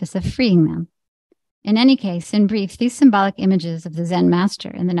lifelong practice of freeing them. In any case, in brief, these symbolic images of the Zen master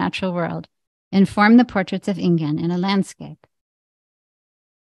in the natural world inform the portraits of Ingen in a landscape.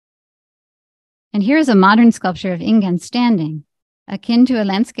 And here is a modern sculpture of Ingen standing, akin to a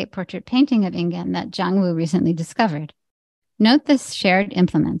landscape portrait painting of Ingen that Zhang Wu recently discovered. Note the shared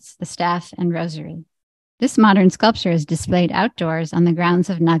implements, the staff and rosary. This modern sculpture is displayed outdoors on the grounds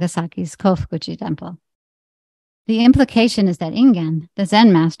of Nagasaki's Kofukuji Temple. The implication is that Ingen, the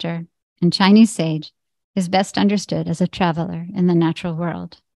Zen master and Chinese sage, is best understood as a traveler in the natural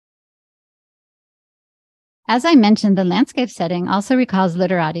world. As I mentioned, the landscape setting also recalls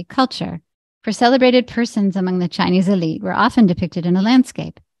literati culture, for celebrated persons among the Chinese elite were often depicted in a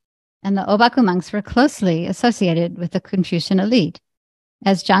landscape, and the Ōbaku monks were closely associated with the Confucian elite.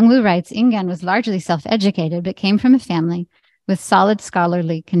 As Zhang Wu writes, Ingen was largely self-educated, but came from a family with solid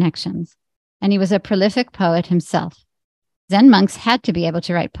scholarly connections, and he was a prolific poet himself. Zen monks had to be able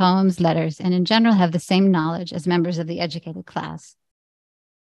to write poems, letters, and in general have the same knowledge as members of the educated class.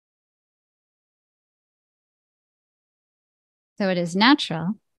 So it is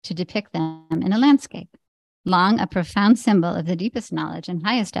natural to depict them in a landscape, long a profound symbol of the deepest knowledge and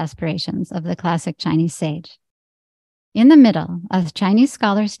highest aspirations of the classic Chinese sage. In the middle, a Chinese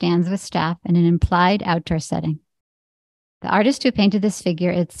scholar stands with staff in an implied outdoor setting. The artist who painted this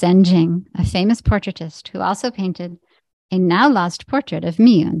figure is Zen Jing, a famous portraitist who also painted a now lost portrait of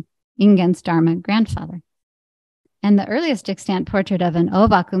Miyun, Ingen's Dharma grandfather. And the earliest extant portrait of an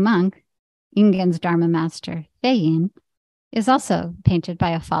Ōbaku monk, Ingen's Dharma master, Feiyin, is also painted by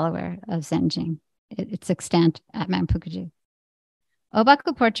a follower of Zen Jing. It's extant at Manpukuji.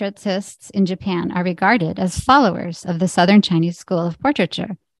 Ōbaku portraitists in Japan are regarded as followers of the Southern Chinese school of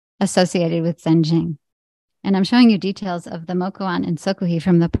portraiture associated with Zen Jing. And I'm showing you details of the Mokuan and Sokuhi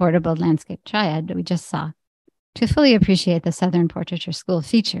from the portable landscape triad that we just saw. To fully appreciate the Southern portraiture school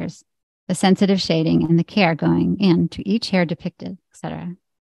features, the sensitive shading and the care going into each hair depicted, etc.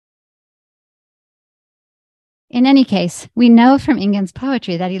 In any case, we know from Ingen's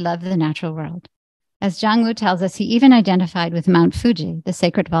poetry that he loved the natural world. As Zhang Wu tells us, he even identified with Mount Fuji, the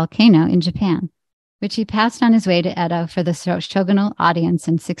sacred volcano in Japan, which he passed on his way to Edo for the shogunal audience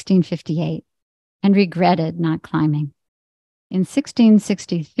in 1658 and regretted not climbing. In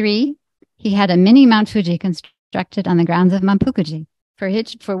 1663, he had a mini Mount Fuji constructed on the grounds of Manpukuji,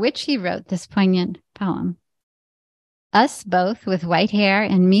 for which he wrote this poignant poem. Us both with white hair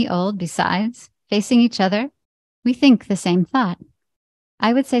and me old besides, facing each other, we think the same thought.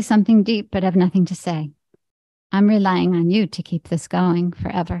 I would say something deep, but have nothing to say. I'm relying on you to keep this going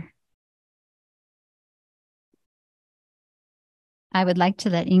forever. I would like to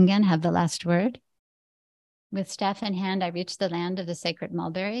let Ingen have the last word. With staff in hand, I reach the land of the sacred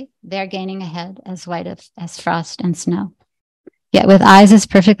mulberry, there gaining a head as white as frost and snow, yet with eyes as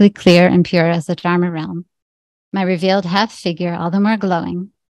perfectly clear and pure as the Dharma realm. My revealed half figure all the more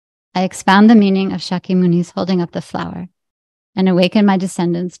glowing, I expound the meaning of Shakyamuni's holding up the flower and awaken my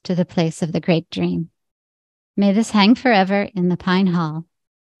descendants to the place of the great dream. May this hang forever in the pine hall,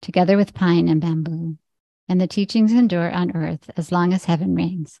 together with pine and bamboo, and the teachings endure on earth as long as heaven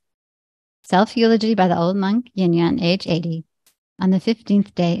reigns. Self-eulogy by the old monk Yinyuan, age 80, on the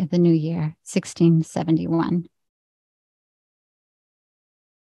 15th day of the new year, 1671.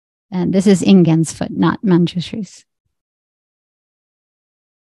 And this is Ingen's foot, not Manjushri's.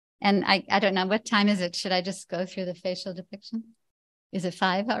 And I don't know, what time is it? Should I just go through the facial depiction? Is it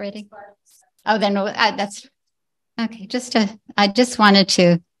 5 already? Oh, then that's okay. I just wanted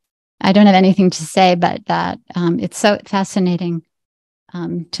to, I don't have anything to say, but that it's so fascinating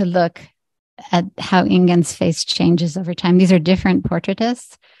to look at how Ingen's face changes over time. These are different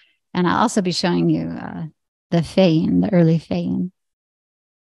portraitists, and I'll also be showing you the Feiyin, the early Feiyin.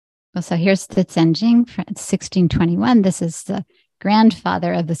 Well, so here's the Zenjing from 1621. This is the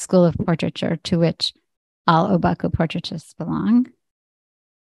grandfather of the school of portraiture to which all Ōbaku portraitists belong.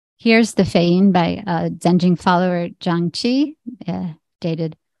 Here's the Feiyin by Zenjing follower Zhang Qi,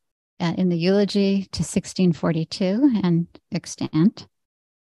 dated in the eulogy to 1642 and extant.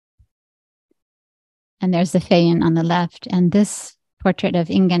 And there's the Feiyin on the left. And this portrait of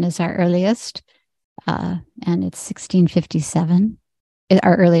Ingen is our earliest, and it's 1657,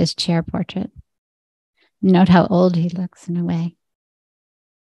 our earliest chair portrait. Note how old he looks in a way.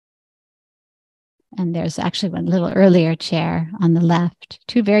 And there's actually one little earlier chair on the left,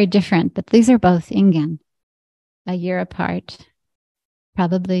 two very different, but these are both Ingen, a year apart,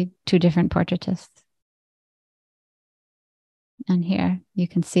 probably two different portraitists. And here you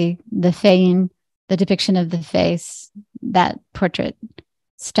can see the Feiyin, the depiction of the face, that portrait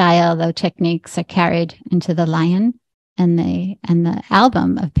style, though techniques are carried into the lion and the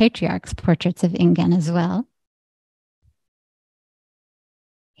album of patriarchs' portraits of Ingen as well.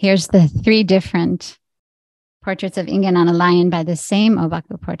 Here's the three different portraits of Ingen on a lion by the same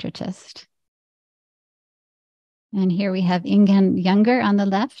Ōbaku portraitist. And here we have Ingen younger on the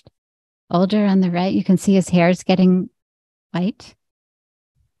left, older on the right. You can see his hair is getting white.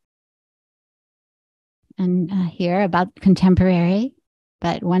 And here about contemporary,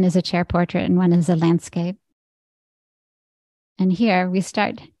 but one is a chair portrait and one is a landscape. And here we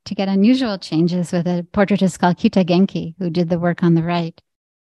start to get unusual changes with a portraitist called Kita Genki, who did the work on the right,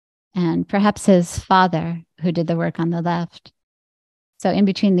 and perhaps his father, who did the work on the left. So in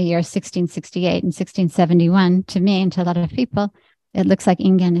between the year 1668 and 1671, to me and to a lot of people, it looks like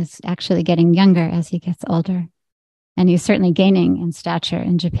Ingen is actually getting younger as he gets older. And he's certainly gaining in stature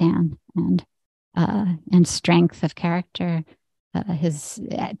in Japan and strength of character, his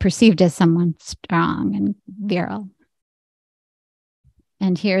perceived as someone strong and virile.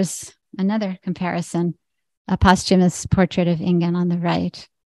 And here's another comparison, a posthumous portrait of Ingen on the right.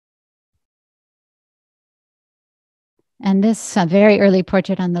 And this very early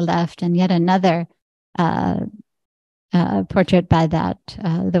portrait on the left, and yet another portrait by that,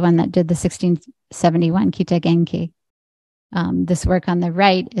 the one that did the 1671 Kita Genki. This work on the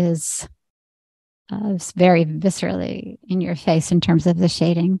right is very viscerally in your face in terms of the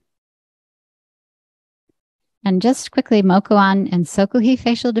shading. And just quickly, Mokuan and Sokuhi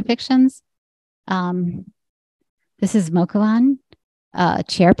facial depictions. This is Mokuan, a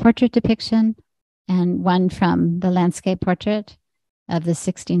chair portrait depiction, and one from the landscape portrait of the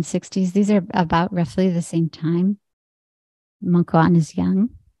 1660s. These are about roughly the same time. Mokuan is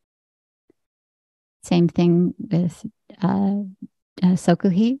young. Same thing with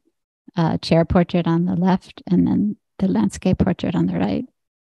Sokuhi, chair portrait on the left, and then the landscape portrait on the right.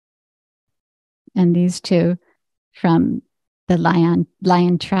 And these two from the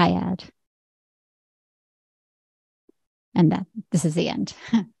lion triad. And this is the end.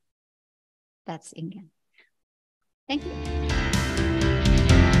 That's Ingen. Thank you.